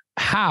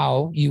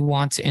how you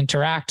want to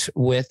interact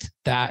with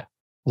that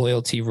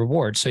loyalty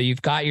reward. So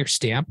you've got your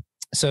stamp.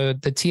 So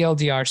the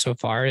TLDR so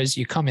far is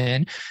you come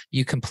in,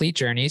 you complete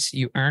journeys,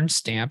 you earn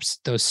stamps.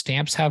 Those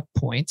stamps have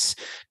points.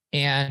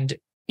 And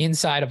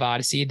inside of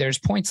Odyssey, there's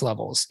points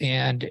levels.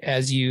 And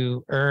as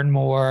you earn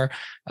more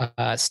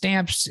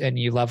stamps and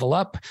you level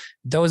up,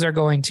 those are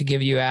going to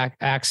give you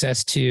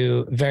access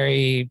to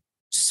very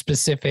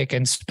specific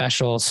and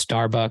special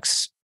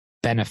Starbucks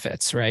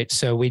benefits, right?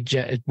 So we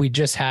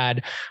just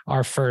had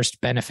our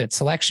first benefit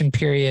selection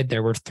period.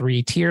 There were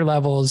 3 tier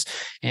levels.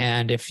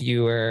 And if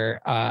you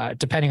were,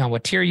 depending on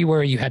what tier you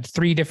were, you had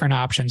 3 different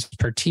options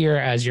per tier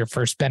as your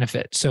first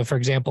benefit. So for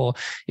example,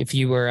 if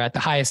you were at the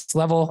highest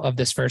level of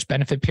this first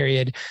benefit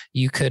period,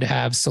 you could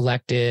have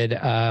selected,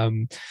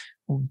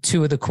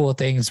 2 of the cool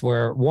things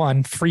were,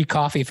 1, free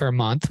coffee for a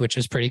month, which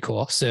is pretty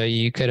cool. So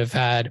you could have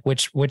had,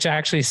 which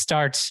actually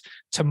starts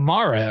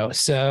tomorrow.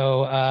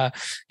 So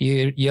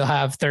you'll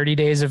have 30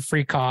 days of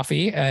free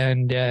coffee.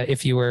 And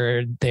if you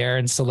were there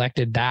and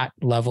selected that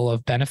level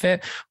of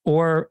benefit,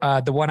 or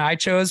the one I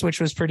chose, which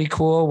was pretty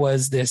cool,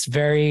 was this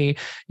very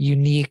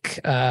unique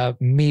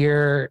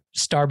mirror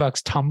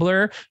Starbucks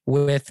tumbler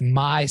with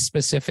my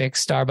specific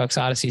Starbucks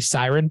Odyssey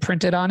siren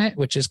printed on it,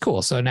 which is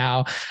cool. So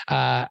now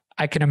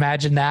I can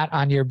imagine that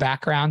on your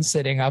background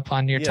sitting up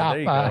on your top,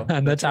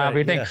 on the top of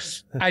your thing. Yeah.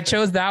 I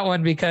chose that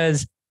one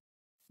because,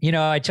 you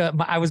know,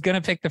 I was going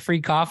to pick the free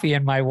coffee,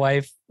 and my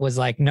wife was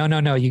like,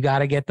 no, you got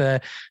to get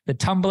the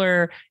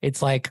tumbler.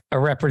 It's like a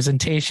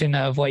representation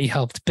of what you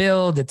helped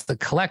build. It's the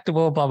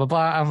collectible, blah, blah,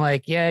 blah. I'm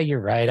like, yeah, you're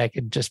right. I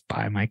could just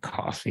buy my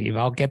coffee.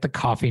 I'll get the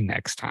coffee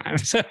next time.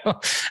 So,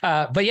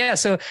 but yeah,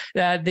 so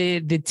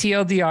the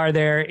TLDR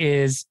there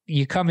is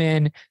you come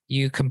in,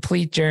 you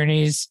complete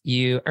journeys,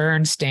 you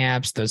earn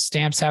stamps. Those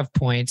stamps have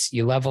points,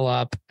 you level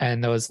up,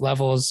 and those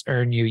levels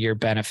earn you your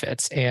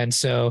benefits. And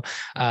so,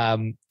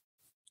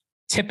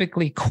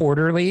 typically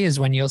quarterly is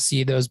when you'll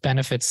see those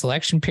benefit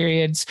selection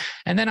periods.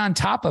 And then on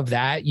top of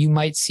that, you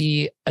might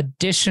see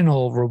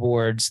additional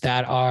rewards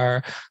that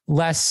are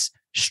less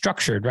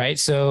structured, right?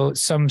 So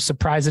some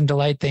surprise and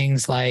delight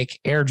things like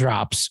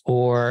airdrops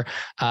or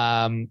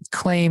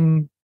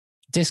claim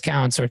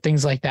discounts or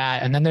things like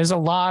that. And then there's a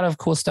lot of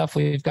cool stuff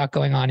we've got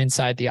going on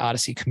inside the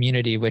Odyssey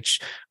community,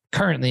 which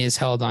currently is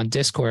held on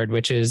Discord,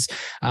 which is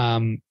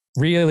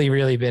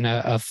really been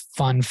a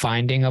fun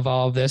finding of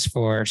all of this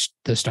for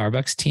the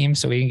Starbucks team.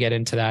 So we can get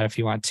into that if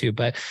you want to,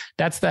 but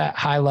that's the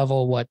high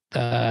level what the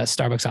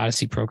Starbucks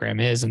Odyssey program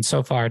is. And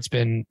so far it's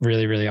been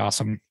really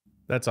awesome.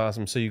 That's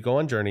awesome. So you go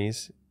on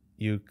journeys,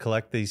 you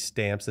collect these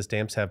stamps, the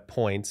stamps have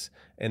points,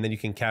 and then you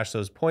can cash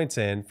those points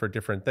in for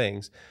different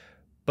things.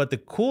 But the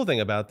cool thing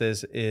about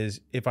this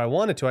is if I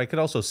wanted to, I could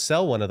also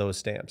sell one of those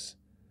stamps.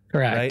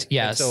 Correct. Right?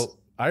 Yes. And so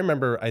I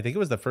remember, I think it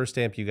was the first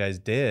stamp you guys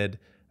did.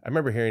 I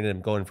remember hearing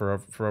them going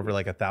for over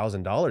like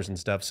 $1,000 and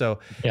stuff. So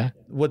yeah,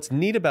 what's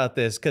neat about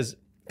this, because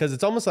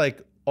it's almost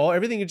like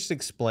everything you just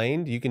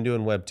explained, you can do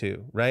in Web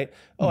 2, right?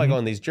 Oh, I go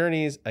on these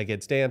journeys, I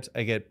get stamps,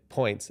 I get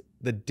points.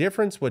 The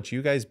difference, what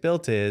you guys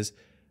built is,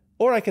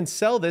 or I can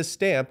sell this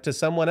stamp to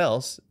someone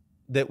else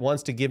that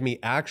wants to give me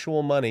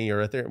actual money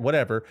or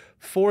whatever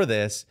for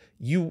this.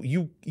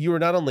 You are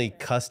not only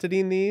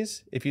custodying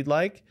these if you'd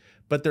like,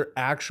 but they're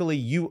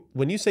actually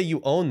when you say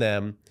you own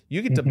them,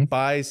 you get to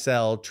buy,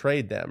 sell,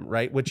 trade them,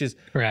 right? Which is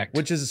correct.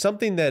 Which is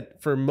something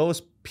that for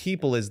most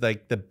people is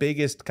like the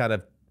biggest kind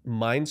of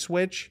mind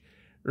switch,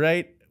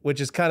 right?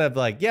 Which is kind of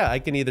like, yeah, I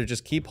can either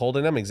just keep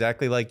holding them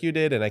exactly like you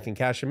did and I can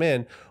cash them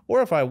in,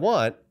 or if I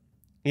want,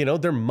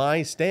 they're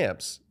my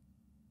stamps,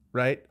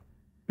 right?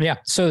 Yeah.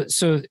 So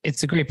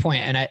it's a great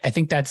point. And I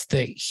think that's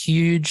the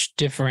huge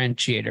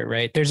differentiator,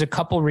 right? There's a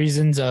couple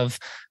reasons of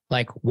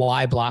like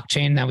why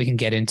blockchain that we can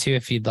get into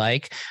if you'd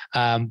like.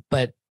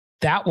 But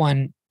that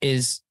one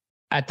is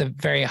at the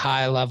very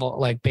high level,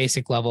 like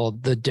basic level,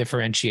 the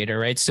differentiator,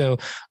 right? So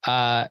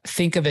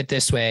think of it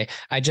this way.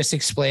 I just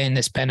explained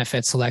this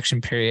benefit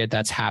selection period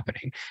that's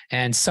happening.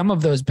 And some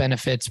of those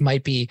benefits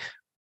might be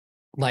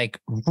like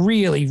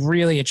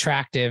really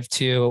attractive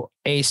to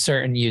a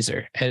certain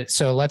user.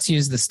 So let's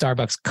use the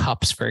Starbucks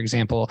cups, for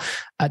example.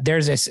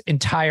 There's this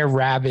entire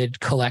rabid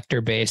collector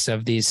base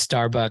of these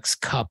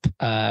Starbucks cup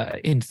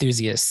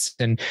enthusiasts.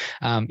 And,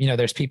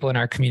 there's people in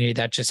our community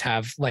that just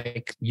have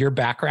like your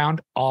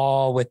background,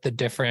 all with the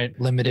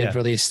different limited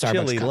release Starbucks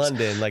Chile, cups.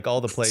 London, like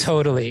all the places.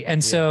 Totally.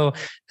 And so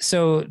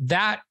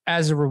that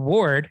as a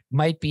reward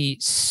might be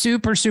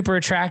super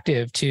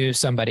attractive to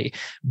somebody.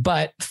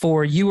 But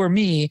for you or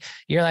me,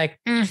 you're like,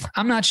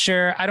 I'm not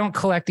sure. I don't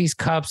collect these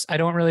cups. I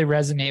don't really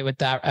resonate with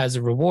that as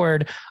a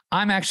reward.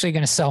 I'm actually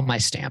going to sell my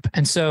stamp.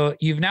 And so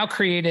you've now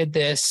created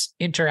this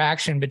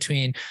interaction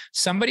between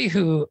somebody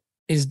who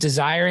is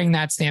desiring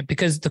that stamp,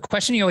 because the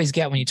question you always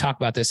get when you talk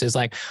about this is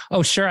like,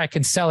 oh, sure, I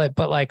can sell it,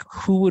 but like,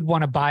 who would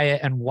want to buy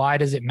it and why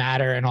does it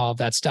matter and all of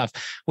that stuff,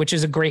 which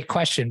is a great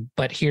question.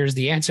 But here's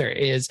the answer,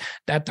 is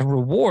that the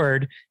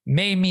reward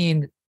may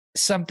mean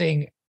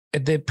something.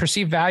 The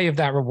perceived value of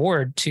that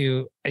reward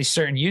to a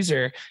certain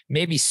user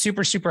may be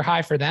super, super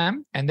high for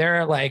them. And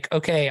they're like,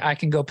 okay, I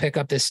can go pick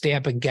up this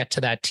stamp and get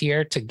to that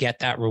tier to get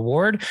that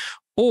reward.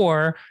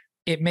 Or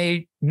it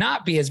may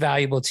not be as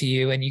valuable to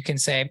you. And you can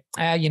say,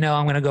 I'm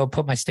going to go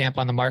put my stamp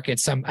on the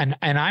market. And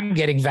I'm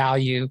getting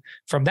value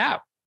from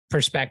that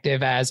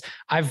perspective, as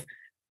I've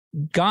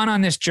gone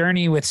on this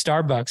journey with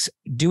Starbucks,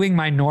 doing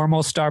my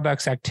normal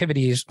Starbucks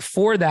activities.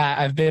 For that,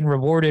 I've been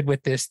rewarded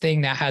with this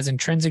thing that has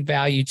intrinsic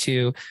value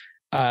to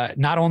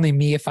not only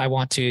me if I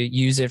want to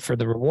use it for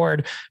the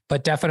reward,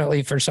 but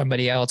definitely for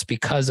somebody else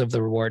because of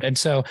the reward. And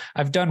so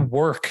I've done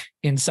work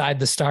inside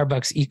the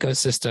Starbucks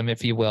ecosystem,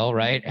 if you will,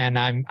 right? And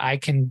I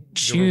can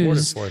choose. You're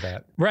rewarded for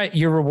that. Right.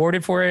 You're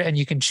rewarded for it, and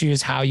you can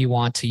choose how you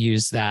want to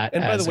use that.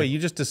 And by the way, you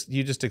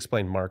just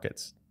explained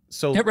markets.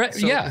 So,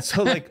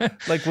 So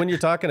like when you're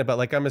talking about,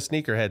 like, I'm a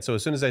sneakerhead. So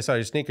as soon as I saw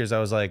your sneakers, I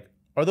was like,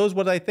 are those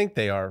what I think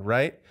they are?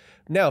 Right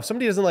now, if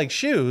somebody doesn't like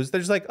shoes, they're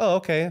just like, oh,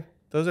 okay.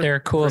 They're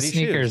cool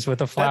sneakers shoes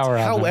with a flower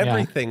on them. That's how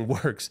everything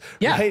works.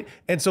 Yeah. Right.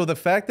 And so the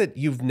fact that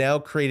you've now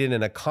created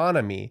an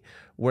economy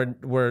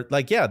where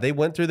like, yeah, they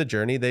went through the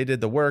journey, they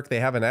did the work,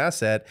 they have an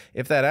asset.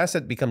 If that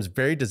asset becomes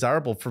very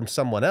desirable from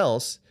someone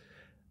else,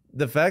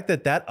 the fact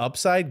that that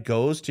upside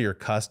goes to your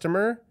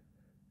customer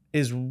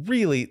is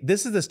really,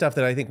 this is the stuff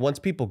that I think once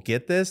people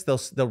get this,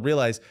 they'll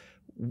realize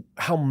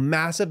how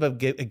massive a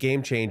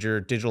game changer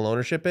digital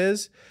ownership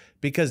is,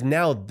 because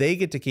now they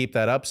get to keep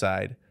that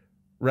upside,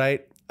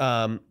 right?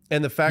 And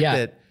the fact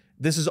that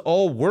this is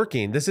all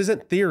working, this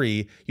isn't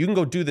theory. You can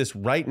go do this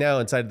right now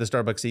inside of the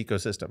Starbucks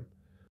ecosystem.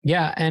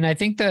 Yeah. And I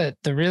think that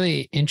the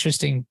really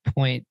interesting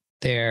point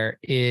there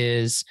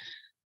is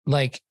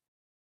like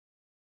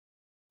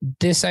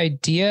this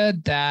idea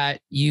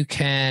that you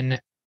can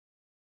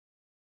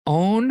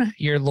own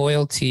your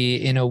loyalty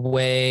in a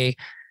way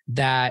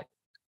that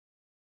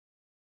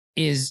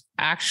is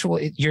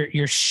actually,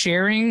 you're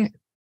sharing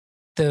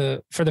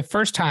for the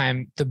first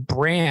time, the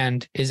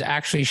brand is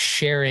actually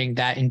sharing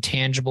that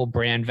intangible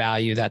brand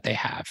value that they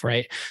have,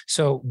 right?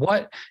 So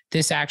what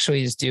this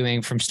actually is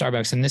doing from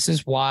Starbucks, and this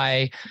is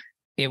why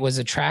it was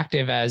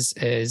attractive as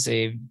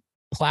a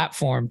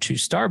platform to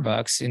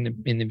Starbucks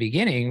in the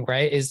beginning,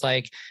 right? Is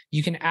like,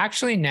 you can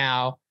actually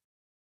now,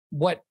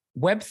 what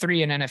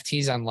Web3 and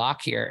NFTs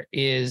unlock here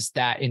is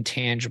that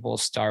intangible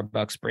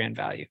Starbucks brand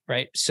value,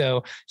 right?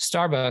 So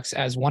Starbucks,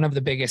 as one of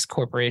the biggest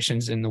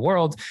corporations in the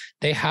world,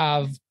 they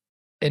have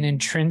an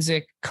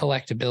intrinsic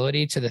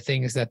collectability to the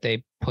things that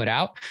they put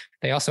out.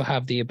 They also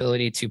have the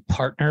ability to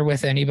partner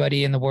with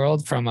anybody in the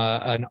world, from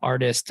an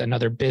artist,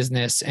 another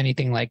business,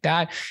 anything like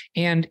that.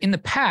 And in the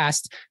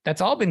past,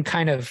 that's all been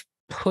kind of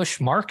push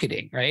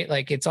marketing, right?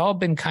 Like, it's all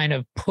been kind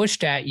of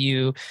pushed at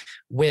you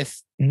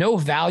with no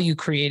value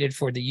created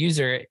for the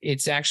user.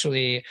 It's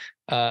actually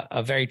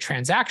a very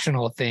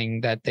transactional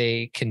thing that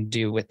they can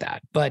do with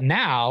that. But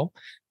now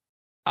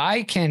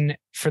I can,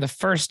 for the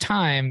first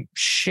time,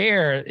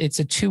 share. It's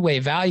a two-way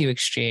value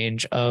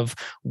exchange of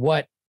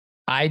what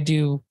I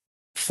do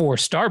for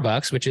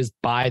Starbucks, which is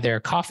buy their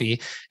coffee,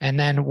 and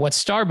then what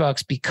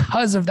Starbucks,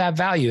 because of that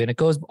value. And it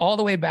goes all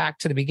the way back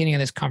to the beginning of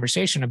this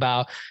conversation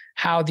about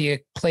how the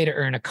play to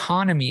earn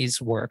economies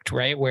worked,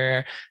 right?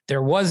 Where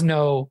there was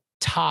no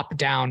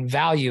top-down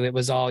value. It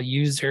was all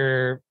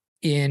user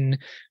in,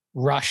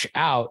 rush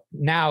out.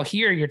 Now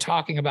here you're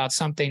talking about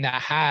something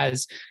that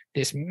has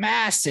this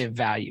massive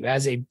value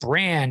as a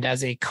brand,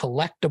 as a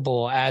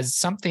collectible, as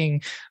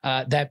something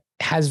that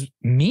has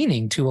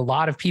meaning to a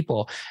lot of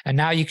people. And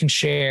now you can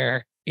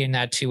share in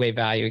that two-way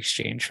value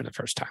exchange for the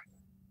first time.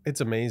 It's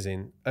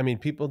amazing. I mean,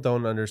 people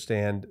don't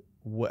understand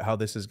how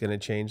this is going to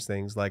change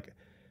things. Like,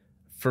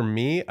 for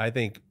me, I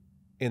think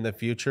in the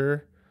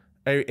future,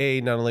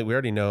 not only, we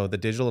already know the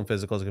digital and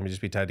physical is going to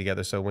just be tied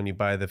together. So when you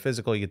buy the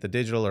physical, you get the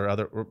digital,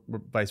 or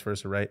vice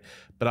versa, right?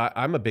 But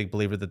I'm a big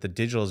believer that the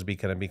digital is going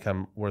to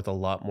become worth a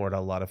lot more to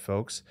a lot of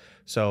folks.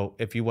 So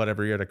if you're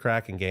at a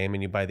Kraken game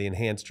and you buy the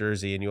enhanced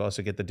jersey, and you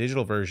also get the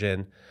digital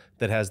version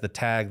that has the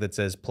tag that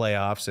says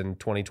playoffs in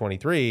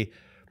 2023,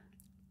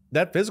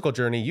 that physical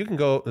jersey, you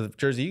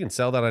can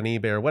sell that on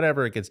eBay or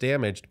whatever, it gets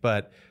damaged.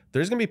 But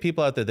there's going to be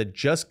people out there that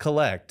just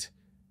collect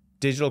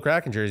digital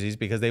Kraken jerseys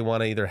because they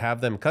want to either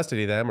have them,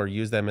 custody them, or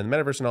use them in the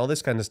metaverse and all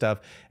this kind of stuff.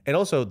 And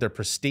also they're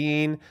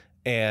pristine.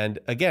 And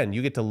again,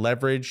 you get to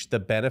leverage the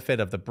benefit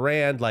of the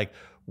brand, like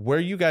where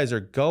you guys are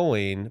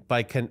going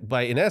by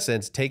in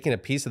essence, taking a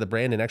piece of the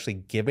brand and actually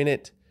giving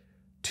it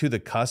to the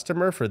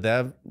customer for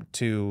them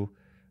to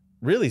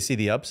really see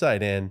the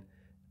upside in.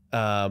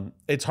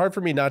 It's hard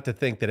for me not to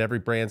think that every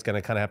brand's going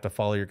to kind of have to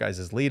follow your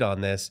guys' lead on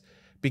this,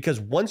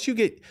 because once you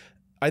get,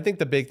 I think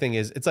the big thing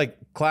is, it's like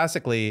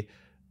classically,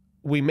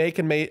 we make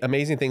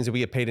amazing things that we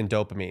get paid in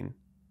dopamine.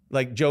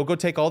 Like, Joe, go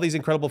take all these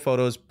incredible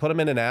photos, put them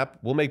in an app.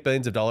 We'll make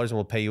billions of dollars and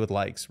we'll pay you with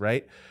likes,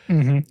 right?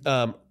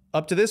 Mm-hmm.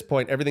 up to this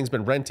point, everything's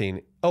been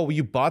renting. Oh,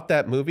 you bought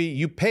that movie?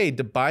 You paid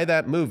to buy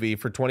that movie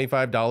for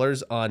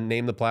 $25 on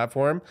Name the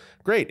Platform?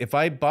 Great. If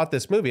I bought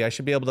this movie, I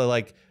should be able to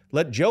like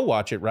let Joe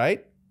watch it,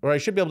 right? Or I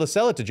should be able to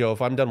sell it to Joe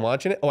if I'm done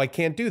watching it. Oh, I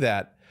can't do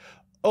that.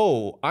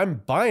 Oh,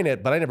 I'm buying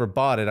it, but I never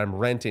bought it. I'm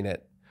renting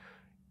it.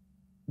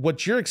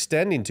 What you're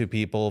extending to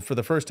people for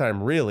the first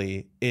time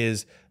really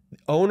is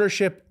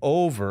ownership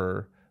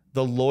over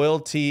the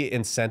loyalty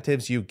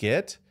incentives you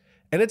get.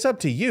 And it's up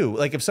to you.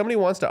 Like if somebody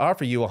wants to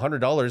offer you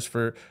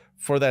 $100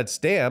 for that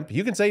stamp,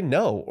 you can say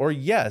no or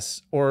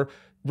yes, or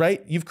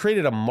right. You've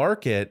created a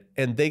market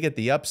and they get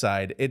the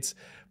upside. It's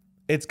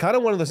kind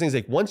of one of those things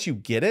like once you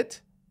get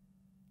it,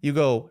 you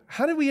go,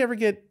 how did we ever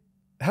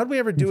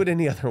do it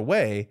any other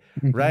way?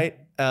 Right.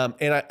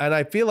 And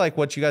I feel like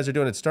what you guys are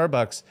doing at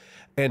Starbucks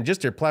and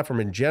just your platform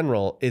in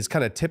general is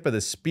kind of tip of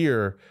the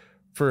spear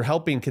for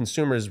helping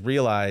consumers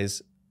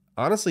realize,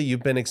 honestly,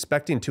 you've been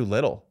expecting too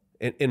little,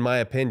 in my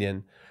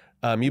opinion.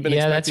 You've been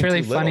that's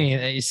really funny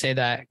that you say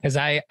that, because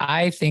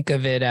I think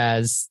of it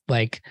as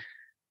like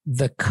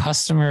the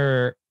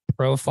customer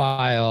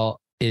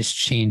profile is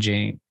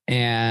changing,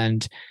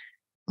 and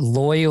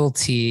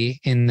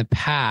loyalty in the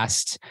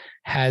past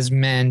has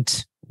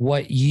meant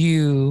what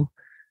you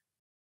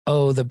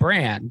owe the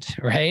brand,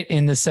 right?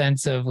 In the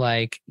sense of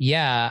like,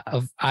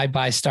 I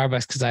buy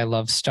Starbucks because I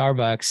love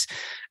Starbucks.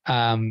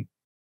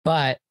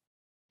 But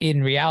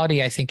in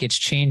reality, I think it's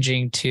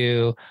changing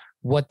to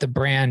what the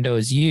brand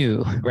owes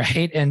you,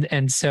 right?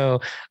 And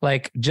so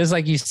like, just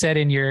like you said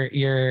in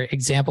your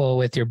example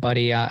with your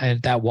buddy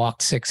that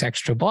walked 6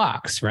 extra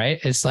blocks, right?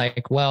 It's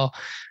like, well,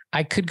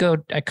 I could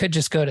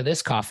just go to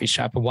this coffee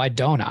shop, but why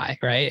don't I?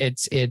 Right.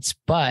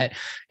 But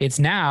it's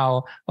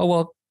now, oh,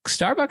 well,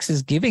 Starbucks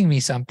is giving me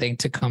something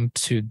to come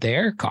to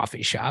their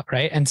coffee shop.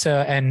 Right. And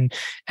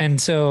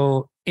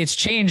so it's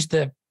changed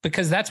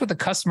because that's what the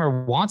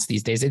customer wants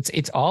these days.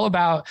 It's all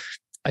about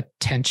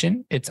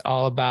attention. It's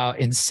all about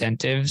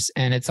incentives.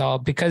 And it's all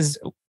because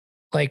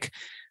like,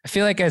 I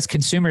feel like as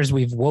consumers,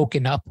 we've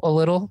woken up a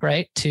little,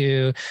 right.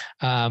 To,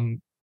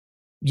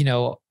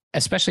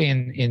 especially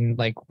in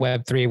like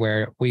Web3,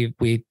 where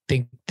we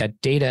think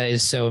that data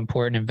is so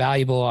important and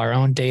valuable, our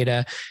own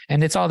data,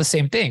 and it's all the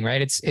same thing,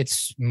 right?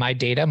 It's my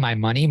data, my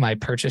money, my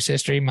purchase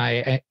history,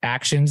 my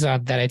actions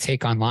that I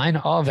take online,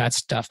 all of that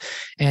stuff.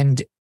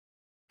 And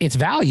it's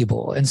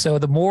valuable. And so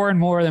the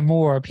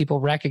more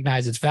people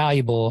recognize it's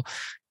valuable,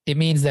 it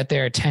means that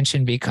their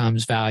attention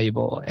becomes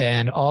valuable,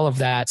 and all of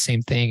that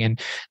same thing. And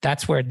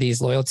that's where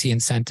these loyalty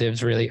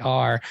incentives really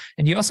are.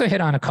 And you also hit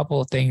on a couple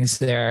of things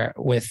there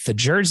with the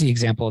jersey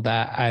example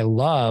that I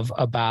love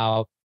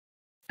about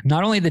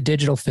not only the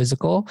digital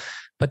physical,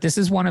 but this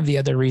is one of the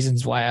other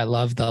reasons why I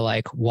love the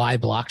like why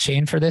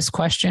blockchain for this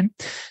question.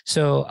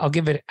 So I'll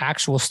give an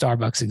actual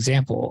Starbucks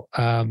example.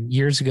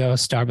 Years ago,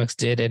 Starbucks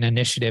did an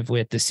initiative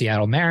with the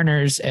Seattle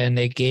Mariners, and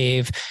they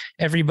gave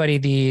everybody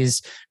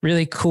these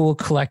really cool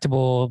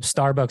collectible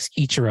Starbucks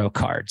Ichiro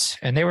cards,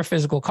 and they were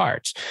physical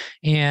cards.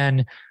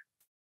 And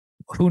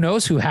who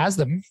knows who has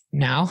them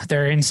now?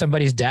 They're in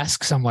somebody's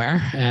desk somewhere,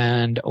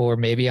 or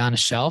maybe on a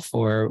shelf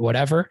or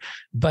whatever,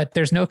 but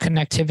there's no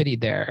connectivity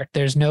there.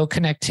 There's no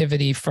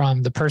connectivity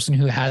from the person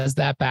who has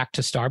that back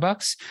to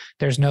Starbucks.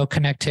 There's no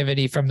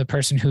connectivity from the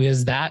person who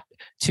is that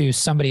to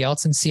somebody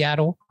else in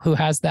Seattle who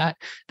has that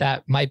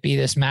might be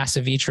this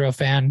massive Ichiro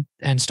fan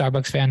and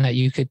Starbucks fan that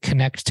you could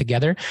connect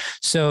together.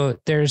 So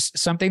there's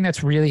something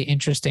that's really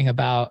interesting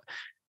about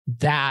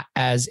that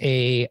as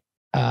a,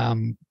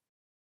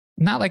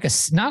 not like a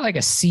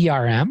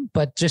CRM,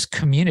 but just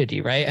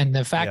community, right? And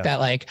the fact that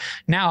like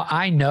now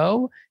I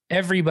know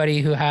everybody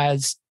who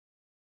has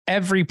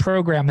every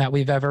program that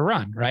we've ever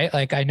run, right?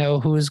 Like I know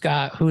who's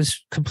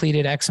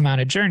completed X amount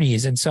of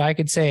journeys. And so I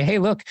could say, hey,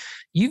 look,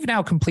 you've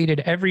now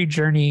completed every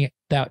journey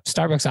that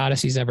Starbucks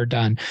Odyssey's ever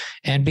done.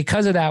 And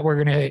because of that,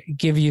 we're going to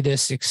give you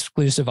this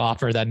exclusive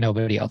offer that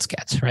nobody else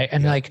gets, right?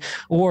 And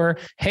or,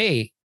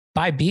 hey,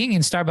 by being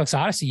in Starbucks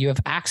Odyssey, you have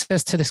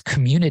access to this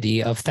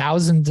community of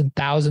thousands and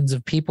thousands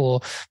of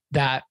people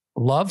that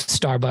love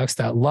Starbucks,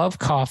 that love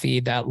coffee,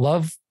 that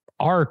love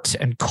art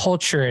and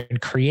culture and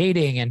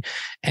creating.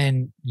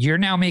 And you're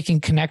now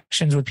making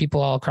connections with people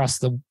all across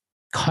the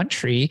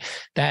country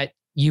that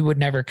you would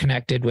never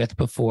connected with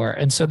before.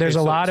 And so there's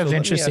a lot of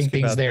interesting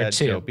things there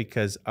too. Joe,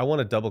 because I want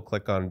to double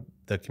click on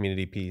the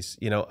community piece.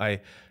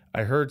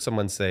 I heard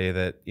someone say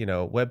that,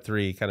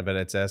 Web3 kind of at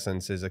its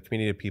essence is a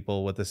community of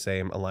people with the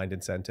same aligned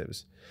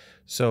incentives.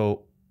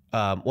 So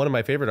one of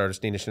my favorite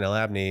artists, Nina Chanel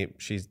Abney,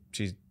 she's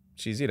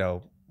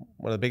one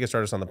of the biggest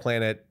artists on the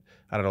planet.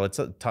 I don't know, it's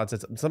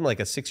something like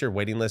a 6-year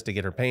waiting list to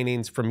get her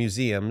paintings from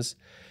museums.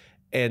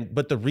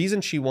 But the reason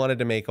she wanted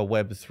to make a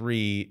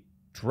Web3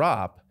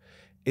 drop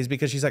is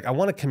because she's like, I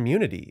want a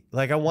community.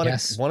 Like I want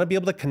to be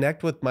able to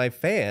connect with my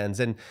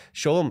fans and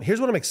show them, here's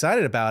what I'm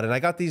excited about. And I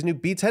got these new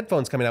Beats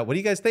headphones coming out. What do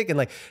you guys think? And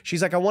like,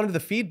 she's like, I wanted the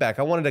feedback.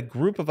 I wanted a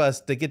group of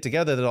us to get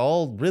together that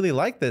all really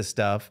like this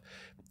stuff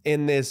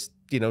in this,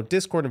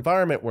 Discord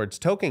environment where it's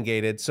token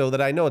gated, so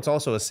that I know it's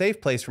also a safe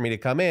place for me to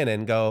come in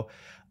and go,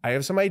 I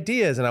have some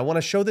ideas and I want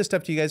to show this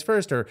stuff to you guys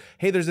first. Or,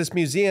 hey, there's this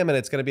museum and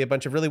it's going to be a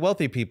bunch of really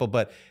wealthy people,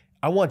 but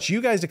I want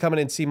you guys to come in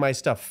and see my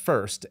stuff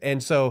first.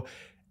 And so,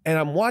 and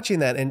I'm watching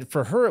that. And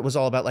for her, it was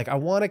all about like, I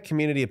want a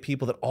community of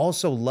people that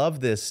also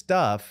love this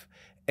stuff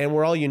and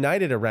we're all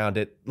united around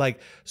it. Like,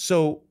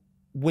 so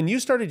when you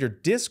started your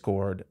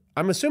Discord,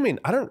 I'm assuming,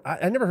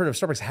 I never heard of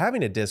Starbucks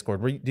having a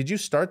Discord. Did you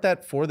start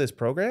that for this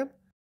program?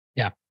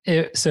 Yeah.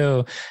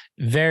 So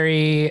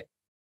very,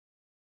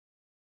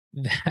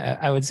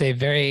 I would say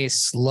very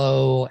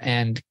slow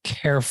and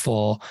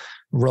careful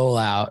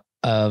rollout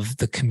of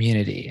the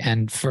community,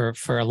 and for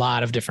a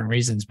lot of different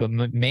reasons, but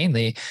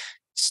mainly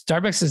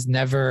Starbucks has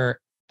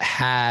never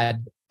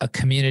had a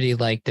community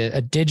like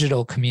a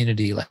digital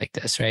community like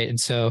this, right? And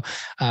so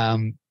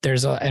and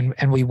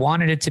we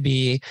wanted it to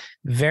be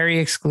very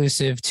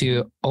exclusive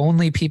to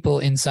only people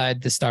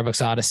inside the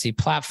Starbucks Odyssey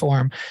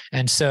platform.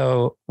 And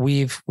so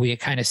we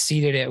kind of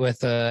seeded it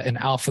with an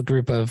alpha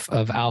group of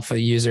alpha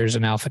users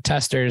and alpha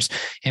testers,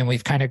 and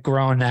we've kind of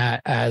grown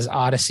that as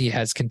Odyssey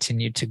has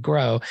continued to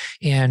grow.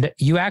 And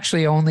you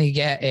actually only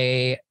get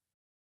a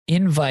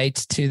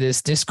invite to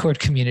this Discord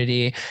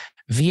community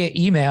via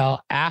email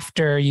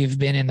after you've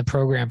been in the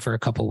program for a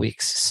couple of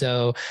weeks.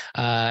 So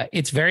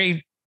it's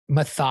very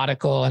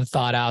methodical and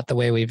thought out the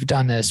way we've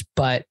done this,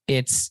 but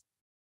it's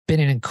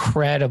been an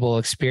incredible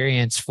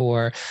experience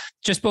for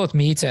just both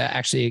me to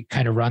actually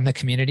kind of run the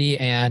community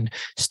and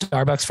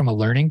Starbucks from a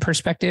learning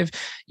perspective.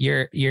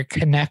 You're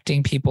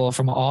connecting people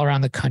from all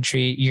around the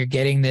country. You're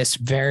getting this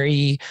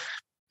very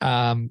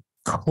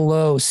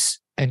close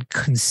and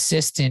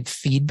consistent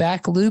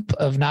feedback loop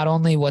of not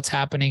only what's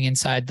happening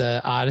inside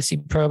the Odyssey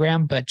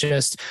program, but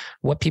just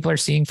what people are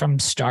seeing from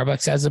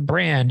Starbucks as a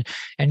brand.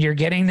 And you're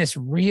getting this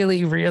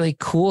really, really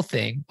cool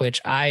thing, which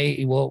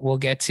we'll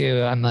get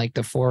to on like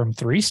the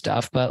Forum3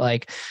 stuff. But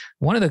like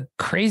one of the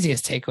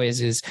craziest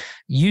takeaways is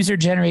user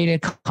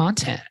generated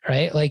content,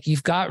 right? Like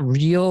you've got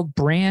real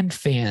brand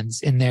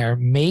fans in there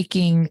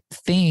making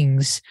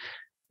things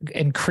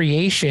and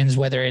creations,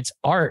 whether it's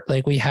art.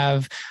 Like we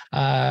have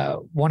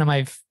one of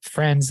my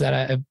friends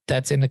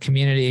that's in the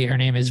community, her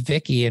name is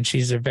Vicky, and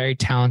she's a very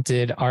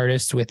talented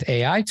artist with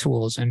AI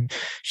tools. And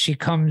she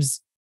comes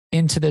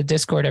into the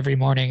Discord every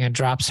morning and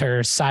drops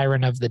her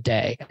siren of the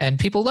day, and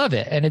people love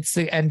it. And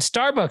and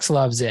Starbucks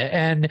loves it.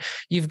 And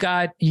you've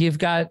got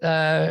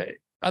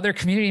other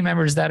community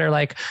members that are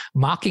like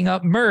mocking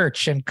up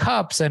merch and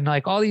cups and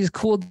like all these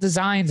cool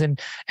designs. And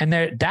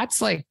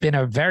that's like been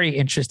a very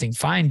interesting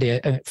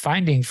finding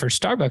for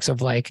Starbucks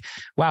of like,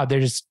 wow,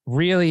 there's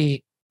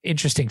really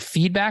interesting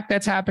feedback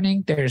that's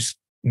happening. There's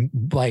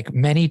like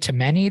many to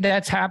many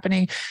that's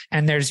happening.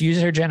 And there's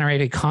user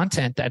generated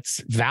content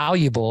that's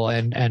valuable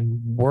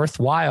and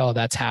worthwhile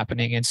that's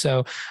happening. And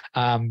so,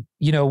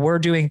 we're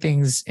doing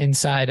things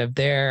inside of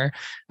there.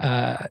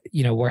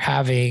 We're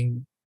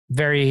having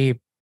very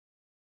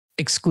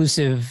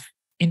exclusive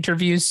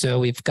interviews. So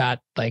we've got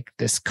like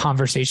this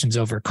conversations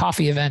over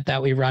coffee event that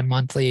we run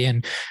monthly.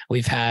 And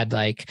we've had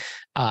like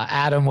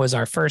Adam was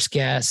our first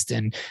guest,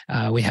 and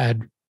we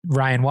had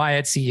Ryan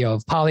Wyatt, CEO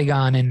of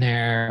Polygon, in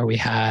there. We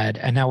had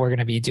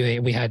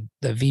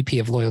the VP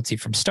of loyalty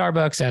from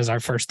Starbucks as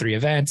our first 3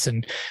 events.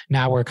 And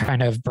now we're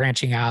kind of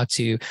branching out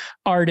to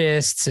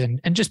artists and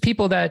just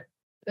people that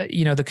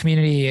the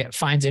community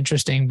finds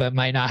interesting, but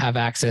might not have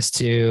access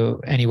to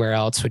anywhere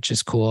else, which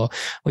is cool.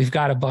 We've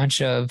got a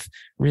bunch of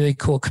really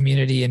cool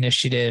community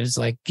initiatives,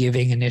 like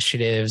giving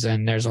initiatives,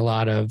 and there's a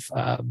lot of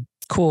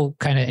cool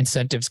kind of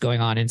incentives going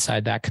on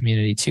inside that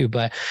community too.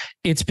 But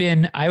it's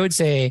been, I would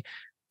say,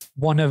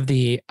 one of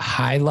the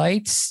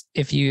highlights.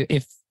 If you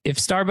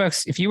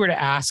were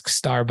to ask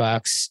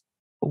Starbucks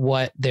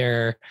what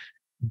their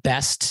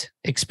best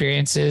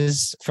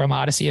experiences from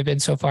Odyssey have been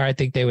so far, I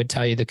think they would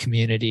tell you the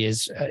community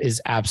is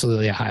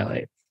absolutely a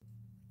highlight.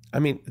 I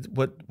mean,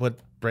 what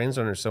brands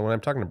owners, so when I'm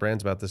talking to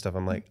brands about this stuff,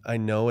 I'm like, I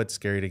know it's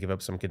scary to give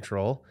up some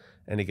control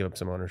and to give up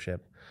some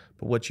ownership,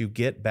 but what you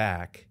get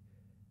back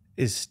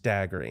is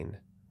staggering,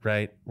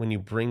 right? When you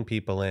bring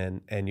people in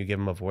and you give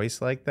them a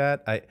voice like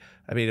that. I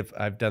mean, if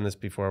I've done this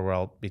before where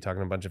I'll be talking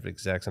to a bunch of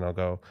execs and I'll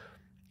go,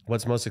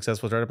 what's the most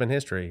successful startup in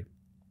history?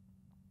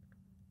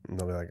 And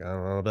they'll be like, I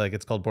don't know. I'll be like,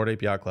 it's called Bored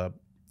Ape Yacht Club.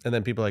 And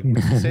then people are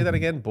like, say that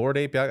again, Bored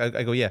Ape Yacht.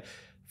 I go, yeah.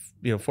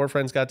 4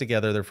 friends got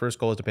together. Their first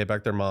goal is to pay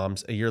back their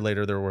moms. A year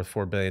later, they're worth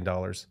 $4 billion.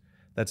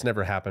 That's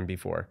never happened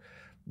before.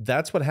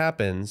 That's what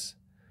happens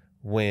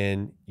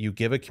when you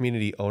give a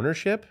community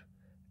ownership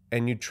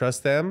and you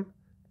trust them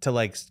to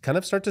like kind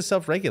of start to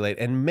self-regulate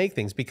and make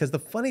things. Because the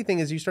funny thing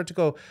is you start to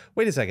go,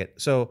 wait a second.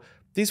 So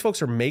these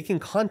folks are making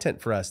content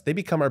for us. They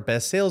become our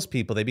best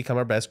salespeople. They become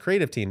our best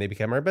creative team. They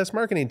become our best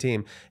marketing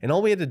team. And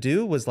all we had to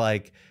do was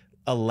like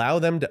allow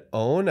them to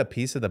own a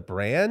piece of the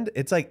brand.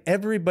 It's like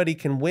everybody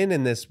can win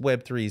in this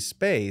Web3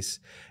 space.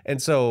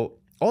 And so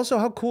also,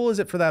 how cool is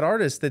it for that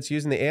artist that's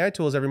using the AI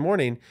tools every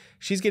morning?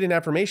 She's getting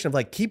affirmation of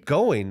like, keep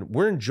going.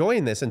 We're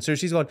enjoying this. And so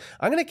she's going,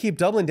 I'm going to keep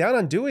doubling down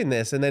on doing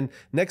this. And then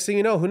next thing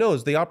you know, who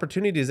knows, the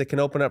opportunities that can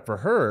open up for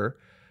her,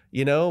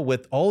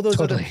 with all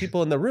those other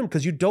people in the room,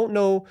 because you don't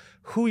know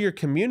who your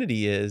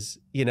community is,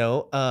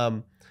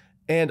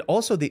 And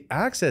also the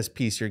access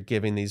piece you're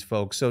giving these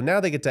folks. So now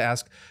they get to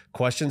ask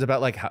questions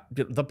about like how,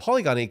 the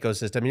Polygon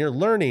ecosystem, and you're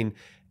learning.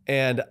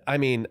 And I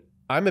mean,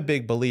 I'm a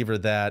big believer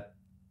that,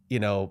 you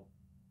know,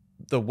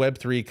 the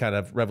Web3 kind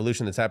of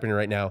revolution that's happening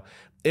right now,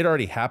 it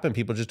already happened.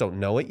 People just don't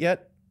know it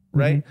yet.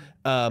 Right.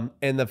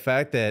 And the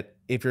fact that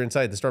if you're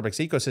inside the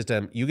Starbucks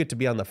ecosystem, you get to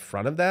be on the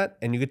front of that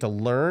and you get to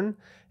learn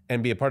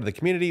and be a part of the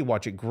community,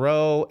 watch it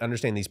grow,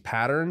 understand these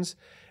patterns.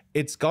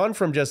 It's gone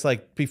from just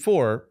like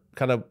before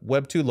kind of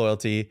Web2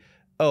 loyalty.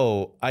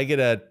 Oh, I get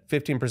a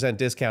 15%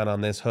 discount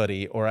on this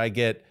hoodie, or I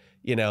get,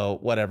 you know,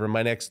 whatever,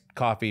 my next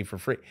coffee for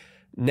free.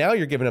 Now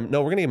you're giving them,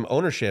 no, we're going to give them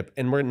ownership.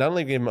 And we're not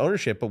only going to give them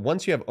ownership, but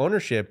once you have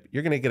ownership,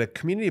 you're going to get a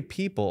community of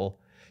people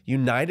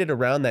united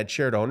around that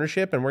shared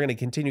ownership. And we're going to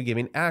continue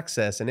giving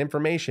access and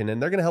information.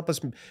 And they're going to help us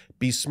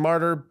be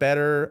smarter,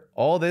 better,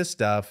 all this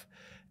stuff.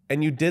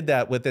 And you did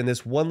that within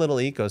this one little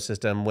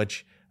ecosystem,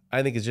 which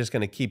I think is just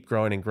going to keep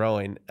growing and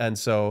growing. And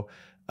so,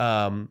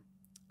 I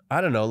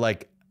don't know,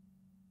 like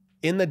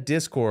in the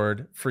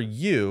Discord for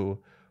you,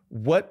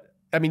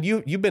 I mean,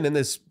 you've been in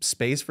this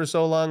space for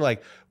so long.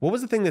 Like, what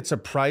was the thing that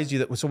surprised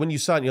you so when you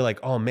saw it and you're like,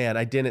 oh man,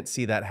 I didn't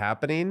see that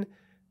happening,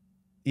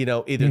 you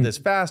know, either this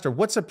fast, or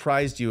what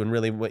surprised you and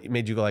really what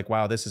made you go like,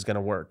 wow, this is going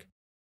to work?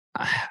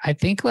 I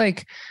think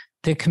like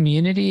the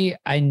community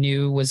I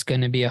knew was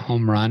going to be a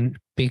home run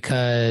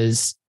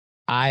because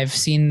I've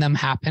seen them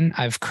happen.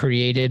 I've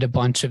created a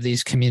bunch of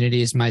these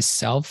communities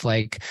myself,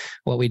 like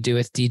what we do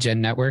with DGen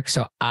Network.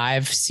 So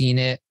I've seen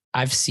it.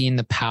 I've seen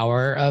the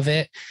power of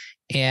it.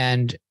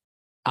 And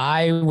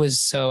I was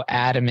so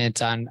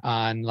adamant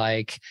on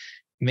like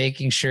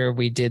making sure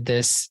we did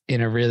this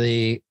in a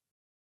really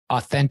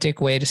authentic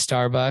way to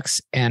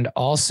Starbucks, and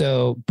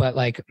also, but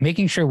like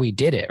making sure we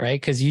did it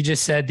right. Cause you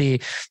just said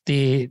the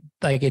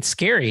like, it's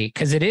scary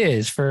because it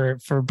is for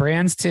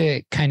brands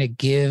to kind of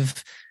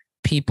give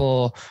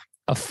people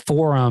a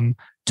forum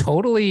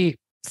totally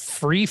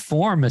free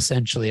form,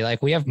 essentially.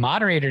 Like we have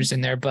moderators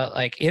in there, but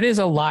like it is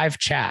a live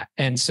chat.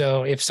 And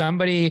so if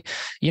somebody,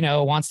 you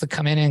know, wants to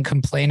come in and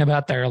complain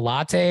about their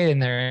latte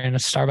and they're in a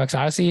Starbucks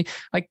Odyssey,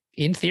 like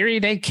in theory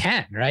they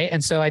can, right?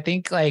 And so I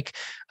think like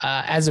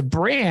as a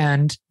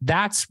brand,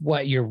 that's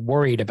what you're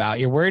worried about.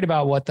 You're worried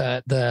about what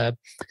the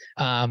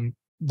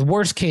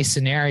worst case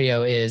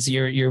scenario is.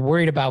 You're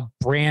worried about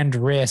brand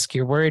risk.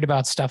 You're worried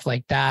about stuff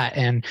like that.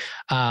 And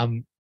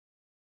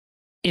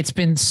it's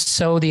been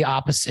so the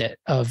opposite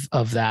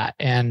of that.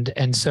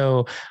 And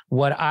so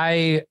what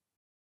I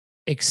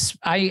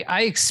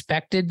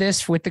expected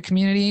this with the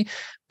community,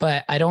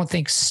 but I don't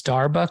think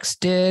Starbucks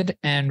did.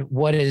 And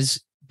what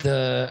is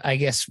I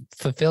guess,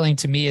 fulfilling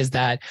to me is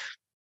that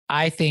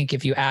I think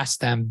if you ask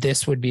them,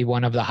 this would be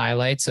one of the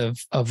highlights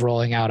of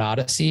rolling out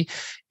Odyssey.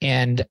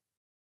 And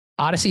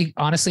Odyssey,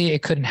 honestly,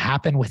 it couldn't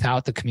happen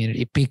without the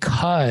community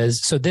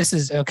so this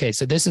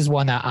is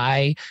one that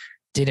I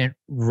didn't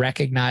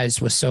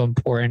recognize was so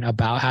important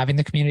about having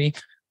the community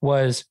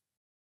was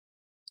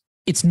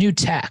it's new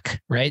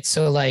tech, right?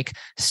 So like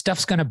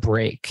stuff's going to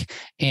break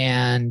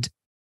and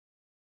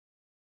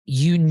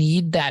you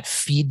need that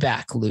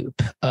feedback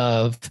loop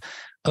of,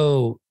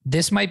 oh,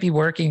 this might be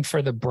working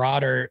for the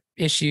broader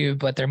issue,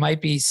 but there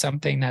might be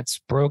something that's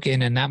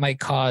broken and that might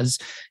cause,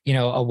 you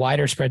know, a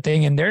wider spread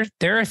thing. And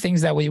there are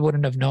things that we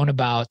wouldn't have known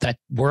about that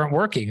weren't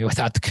working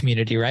without the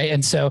community, right?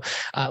 And so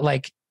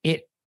like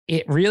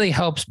it really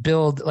helps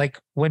build, like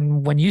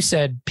when you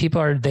said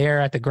people are there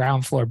at the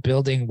ground floor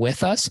building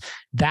with us,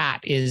 that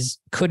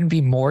couldn't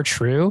be more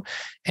true.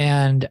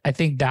 And I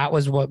think that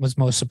was what was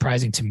most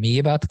surprising to me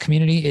about the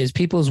community is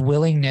people's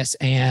willingness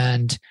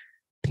and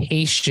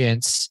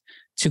patience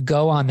to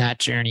go on that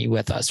journey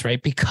with us,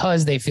 right?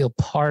 Because they feel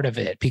part of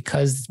it,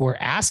 because we're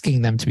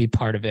asking them to be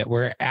part of it.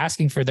 We're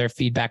asking for their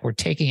feedback. We're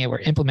taking it, we're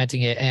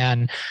implementing it.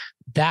 And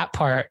that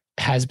part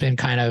has been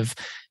kind of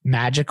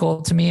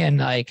magical to me. And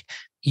like,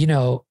 you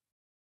know,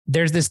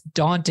 there's this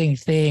daunting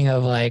thing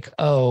of like,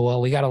 oh, well,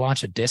 we got to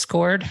launch a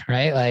Discord,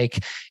 right?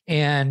 Like,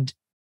 and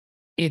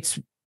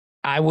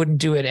I wouldn't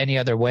do it any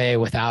other way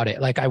without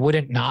it. Like I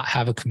wouldn't not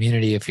have a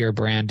community if you're a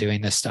brand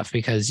doing this stuff,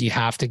 because you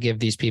have to give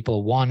these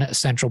people one, a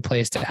central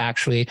place to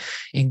actually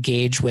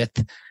engage with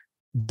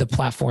the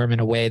platform in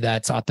a way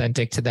that's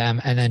authentic to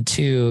them. And then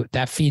two,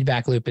 that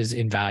feedback loop is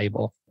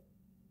invaluable.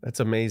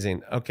 That's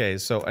amazing. Okay.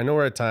 So I know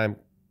we're at time.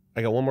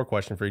 I got one more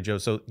question for you, Joe.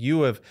 So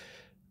you have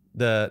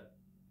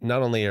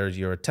not only are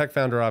you a tech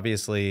founder,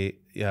 obviously,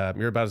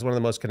 you're about as one of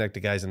the most connected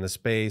guys in the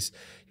space.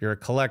 You're a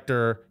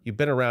collector. You've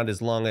been around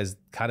as long as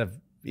kind of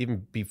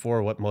even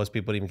before what most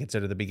people even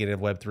consider the beginning of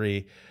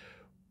Web3.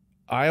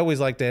 I always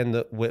like to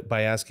end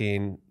by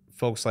asking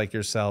folks like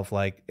yourself,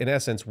 like, in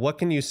essence, what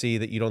can you see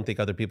that you don't think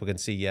other people can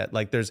see yet?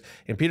 Like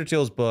in Peter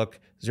Thiel's book,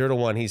 0 to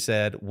 1, he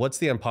said, what's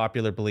the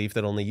unpopular belief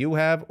that only you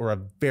have or a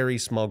very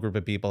small group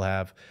of people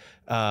have?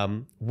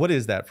 What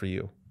is that for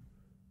you?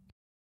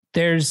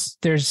 There's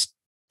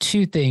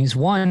two things.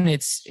 One,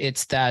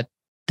 it's that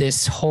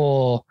this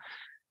whole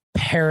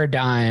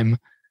paradigm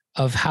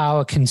of how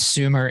a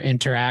consumer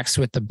interacts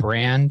with the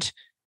brand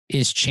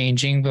is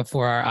changing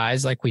before our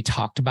eyes, like we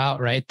talked about,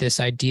 right? This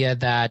idea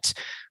that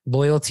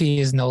loyalty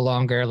is no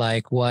longer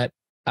like what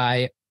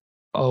I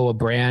owe a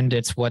brand,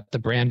 it's what the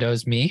brand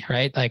owes me,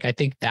 right? Like I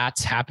think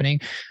that's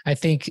happening. I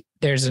think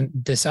there's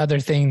this other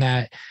thing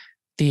that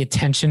the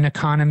attention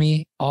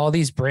economy, all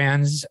these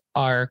brands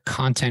are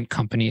content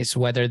companies,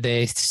 whether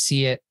they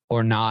see it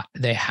or not,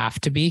 they have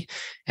to be.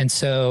 And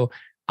so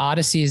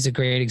Odyssey is a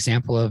great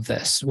example of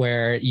this,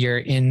 where you're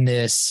in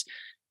this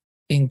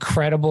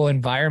incredible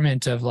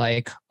environment of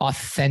like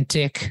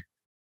authentic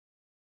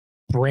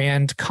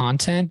brand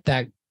content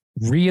that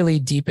really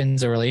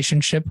deepens a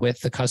relationship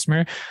with the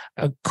customer.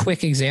 A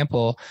quick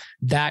example,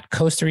 that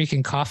Costa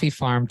Rican coffee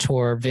farm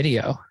tour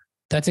video,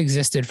 that's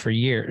existed for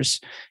years.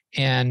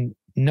 And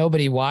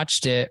nobody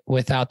watched it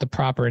without the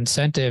proper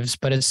incentives.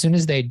 But as soon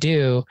as they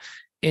do,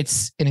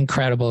 it's an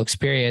incredible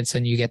experience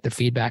and you get the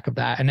feedback of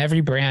that. And every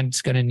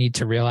brand's going to need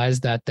to realize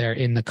that they're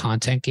in the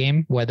content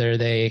game, whether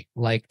they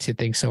like to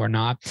think so or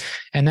not.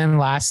 And then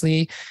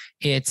lastly,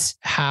 it's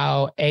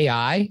how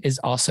AI is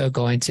also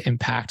going to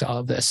impact all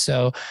of this.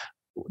 So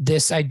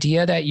this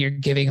idea that you're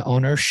giving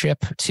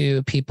ownership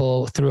to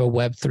people through a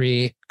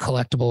Web3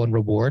 collectible and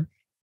reward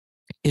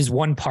is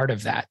one part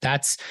of that.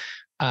 That's,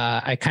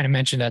 I kind of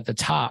mentioned at the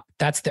top,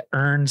 that's the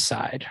earn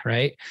side,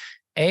 right?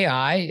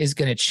 AI is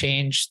going to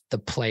change the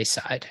play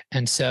side.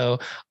 And so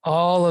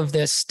all of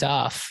this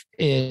stuff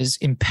is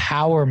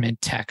empowerment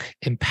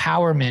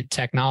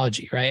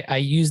technology, right? I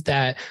used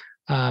that,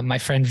 my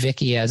friend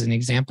Vicky as an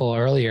example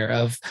earlier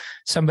of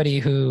somebody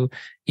who,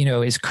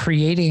 is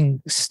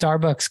creating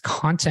Starbucks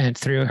content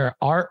through her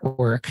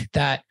artwork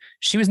that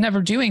she was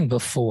never doing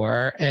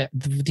before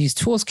these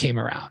tools came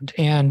around.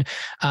 And,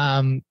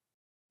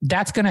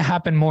 that's going to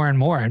happen more and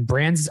more. And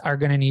brands are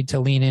going to need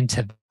to lean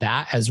into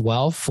that as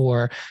well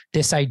for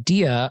this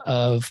idea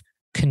of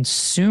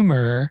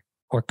consumer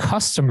or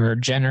customer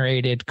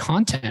generated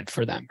content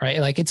for them, right?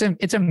 Like it's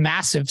a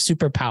massive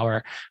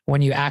superpower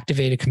when you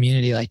activate a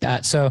community like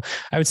that. So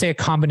I would say a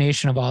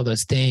combination of all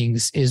those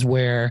things is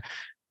where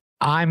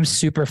I'm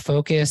super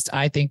focused.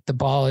 I think the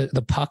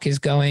puck is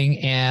going.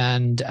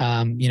 And,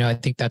 I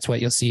think that's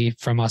what you'll see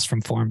from us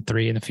from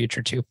Forum3 in the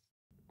future too.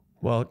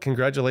 Well,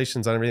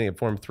 congratulations on everything at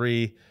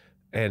Forum3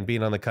 and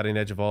being on the cutting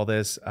edge of all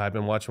this. I've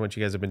been watching what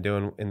you guys have been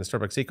doing in the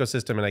Starbucks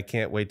ecosystem, and I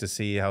can't wait to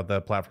see how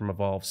the platform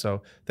evolves.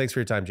 So thanks for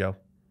your time, Joe.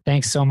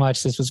 Thanks so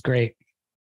much. This was great.